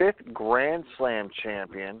 5th Grand Slam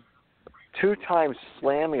Champion, 2-time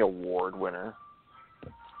Slammy Award winner.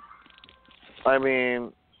 I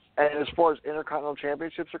mean, and as far as Intercontinental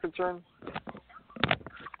Championships are concerned,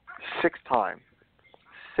 6-time.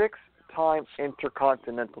 6-time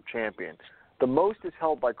Intercontinental Champion. The most is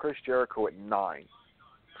held by Chris Jericho at 9.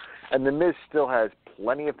 And The Miz still has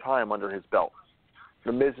plenty of time under his belt.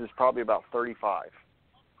 The Miz is probably about 35.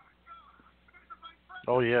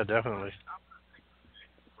 Oh, yeah, definitely.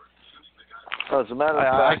 As a matter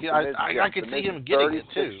of fact, I could see him getting it,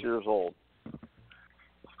 too. 36 years old.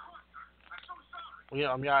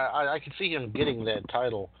 I could see him getting that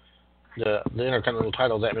title, the Intercontinental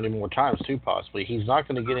title, that many more times, too, possibly. He's not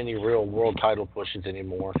going to get any real world title pushes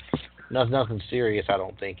anymore. Nothing serious, I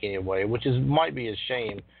don't think, anyway, which might be a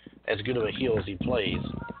shame, as good of a heel as he plays.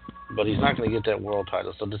 But he's not going to get that world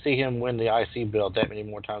title. So to see him win the IC belt that many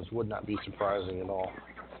more times would not be surprising at all.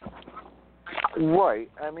 Right.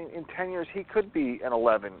 I mean, in 10 years, he could be an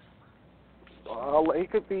 11.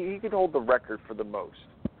 He could hold the record for the most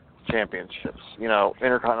championships,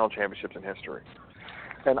 Intercontinental Championships in history.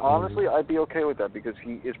 And honestly, I'd be okay with that because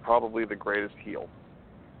he is probably the greatest heel.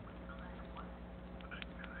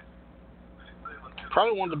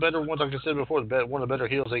 Probably one of the better ones, like I said before, one of the better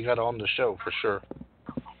heels they got on the show, for sure.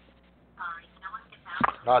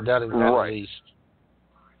 Not doubting that at least.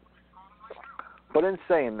 But in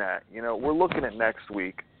saying that, we're looking at next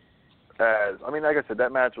week as, like I said,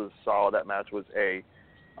 that match was solid. That match was a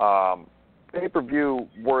pay-per-view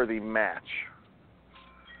worthy match.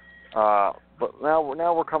 But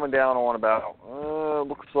now we're coming down on about,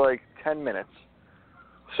 looks like 10 minutes.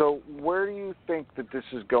 So where do you think that this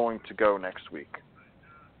is going to go next week?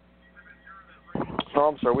 Oh,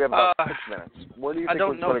 I'm sorry, we have about 6 minutes. Where do you think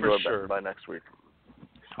it's going to go by next week?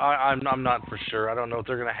 I'm not for sure. I don't know if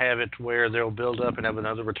they're going to have it where they'll build up and have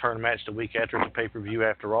another return match the week after the pay-per-view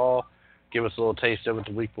after all. Give us a little taste of it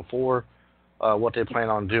the week before. What they plan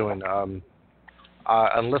on doing.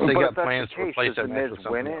 Unless they got plans to replace that match with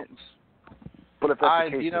something else. But if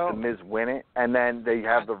that's the case, does the Miz win it and then they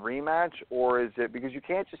have the rematch? Or is it because you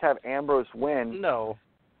can't just have Ambrose win? No.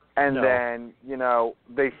 And then,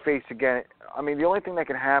 they face again. I mean, the only thing that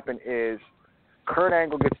can happen is Kurt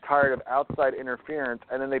Angle gets tired of outside interference,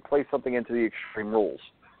 and then they play something into the Extreme Rules.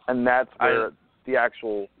 And that's where the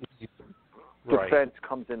actual defense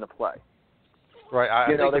comes into play. Right. I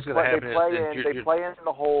think what's going to happen they play in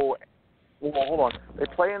the whole. Well, hold on. They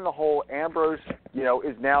play in the whole Ambrose,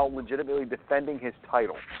 is now legitimately defending his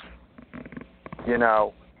title.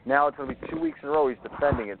 Now it's going to be 2 weeks in a row he's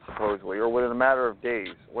defending it, supposedly, or within a matter of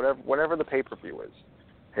days, whatever the pay-per-view is.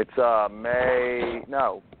 It's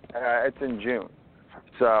it's in June.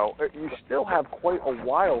 So you still have quite a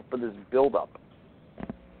while for this build-up.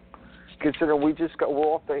 Considering we're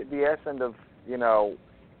off the ass end of,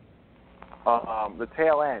 the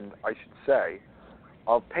tail end, I should say,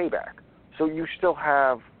 of Payback. So you still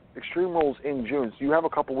have Extreme Rules in June, so you have a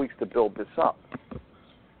couple weeks to build this up.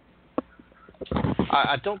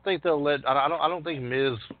 I don't think they'll let. I don't think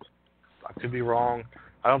Miz. I could be wrong.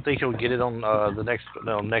 I don't think he'll get it on the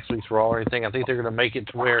next week's Raw or anything. I think they're going to make it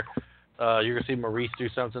to where you're going to see Maurice do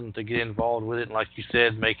something to get involved with it, and like you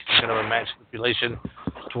said, make kind of a match stipulation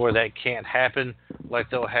to where that can't happen. Like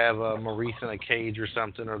they'll have Maurice in a cage or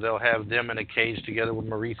something, or they'll have them in a cage together when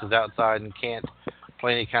Maurice is outside and can't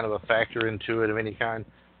play any kind of a factor into it of any kind,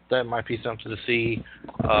 that might be something to see.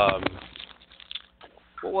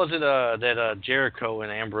 What was it that Jericho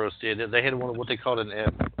and Ambrose did? They had one of what they called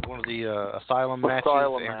one of the Asylum matches,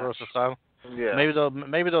 Ambrose match. Asylum. Yeah.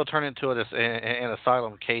 Maybe they'll turn into an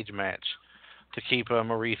Asylum cage match to keep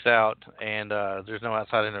Maurice out, and there's no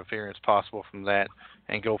outside interference possible from that,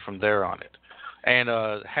 and go from there on it. And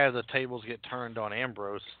have the tables get turned on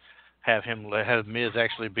Ambrose, have Miz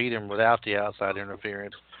actually beat him without the outside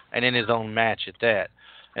interference, and in his own match at that.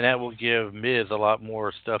 And that will give Miz a lot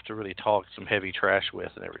more stuff to really talk some heavy trash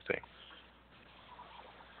with and everything.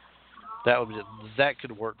 That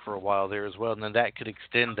could work for a while there as well, and then that could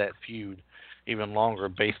extend that feud even longer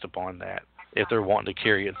based upon that, if they're wanting to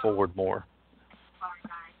carry it forward more.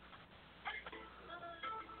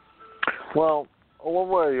 Well, one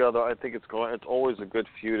way or the other, I think it's always a good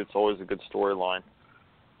feud. It's always a good storyline.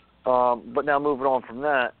 But now moving on from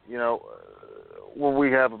that, when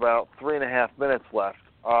we have about 3.5 minutes left,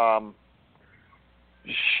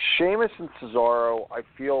 Sheamus and Cesaro, I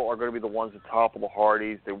feel, are going to be the ones at top of the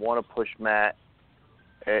Hardys. They want to push Matt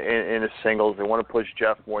in the singles. They want to push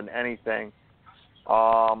Jeff more than anything.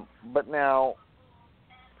 But now,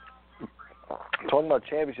 talking about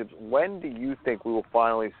championships, when do you think we will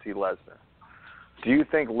finally see Lesnar? Do you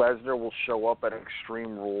think Lesnar will show up at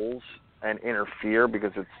Extreme Rules and interfere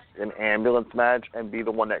because it's an ambulance match and be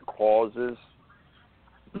the one that causes,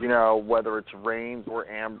 whether it's Reigns or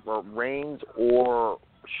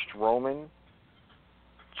Strowman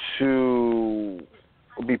to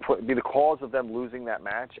be the cause of them losing that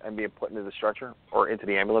match and being put into the stretcher or into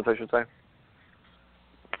the ambulance, I should say?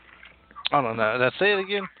 I don't know. Say it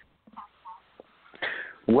again.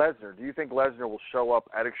 Lesnar, do you think Lesnar will show up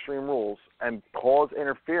at Extreme Rules and cause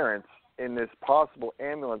interference in this possible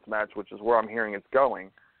ambulance match, which is where I'm hearing it's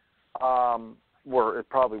going, where it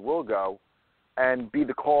probably will go, and be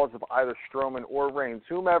the cause of either Strowman or Reigns,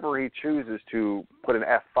 whomever he chooses to put an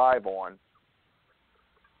F5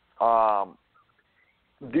 on?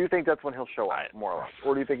 Do you think that's when he'll show up, more or less?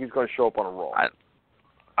 Or do you think he's going to show up on a Raw?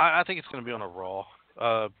 I think it's going to be on a Raw.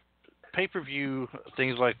 Pay-per-view,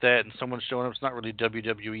 things like that, and someone showing up, it's not really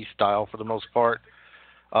WWE style for the most part.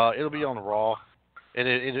 It'll be on Raw.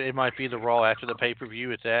 It might be the Raw after the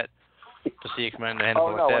pay-per-view at that, to see it come in and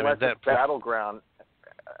like that. Unless it's Battleground.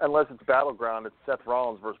 Unless it's Battleground, it's Seth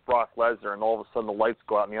Rollins versus Brock Lesnar, and all of a sudden the lights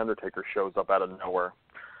go out and The Undertaker shows up out of nowhere.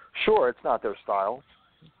 Sure, it's not their style.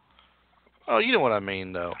 Oh, you know what I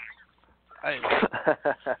mean, though.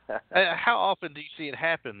 How often do you see it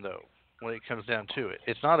happen, though? When it comes down to it,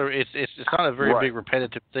 it's not a very big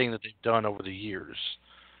repetitive thing that they've done over the years.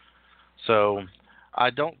 So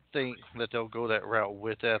I don't think that they'll go that route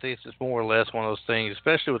with it. I think it's just more or less one of those things,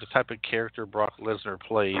 especially with the type of character Brock Lesnar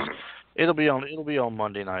plays. It'll be on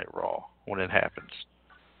Monday Night Raw when it happens,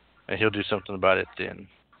 and he'll do something about it then.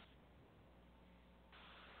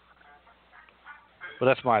 But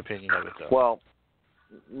that's my opinion of it, though. Well,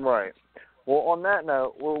 right. Well, on that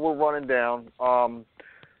note, we're running down.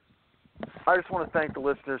 I just want to thank the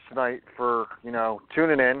listeners tonight for,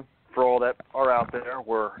 tuning in, for all that are out there,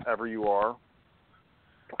 wherever you are.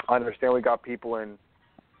 I understand we got people in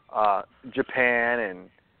Japan and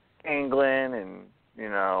England and,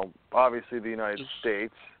 obviously the United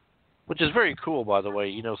States. Which is very cool, by the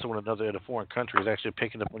way. Someone in a foreign country is actually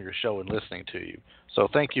picking up on your show and listening to you. So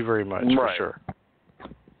thank you very much, for sure.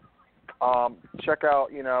 Check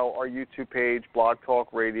out, our YouTube page, Blog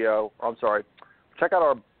Talk Radio. Check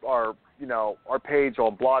out our page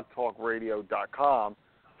on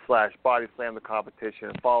blogtalkradio.com/bodyslamthecompetition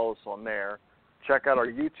and follow us on there. Check out our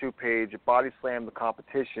YouTube page at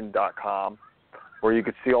bodyslamthecompetition.com, where you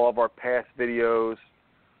can see all of our past videos,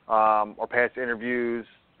 our past interviews,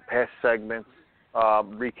 past segments,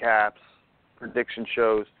 recaps, prediction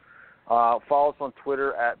shows. Follow us on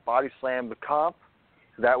Twitter at bodyslamthecomp.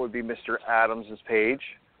 That would be Mr. Adams' page.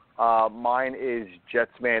 Mine is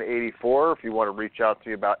Jetsman84 if you want to reach out to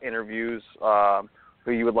me about interviews,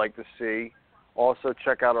 who you would like to see. Also,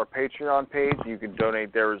 check out our Patreon page. You can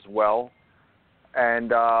donate there as well.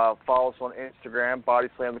 And follow us on Instagram, Body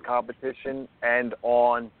Slam the Competition, and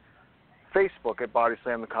on Facebook at Body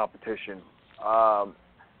Slam the Competition.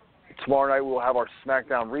 Tomorrow night we'll have our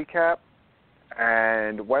SmackDown recap.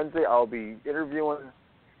 And Wednesday I'll be interviewing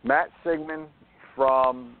Matt Sigmund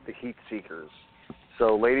from the Heat Seekers.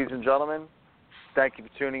 So, ladies and gentlemen, thank you for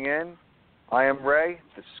tuning in. I am Ray.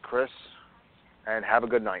 This is Chris. And have a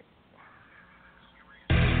good night.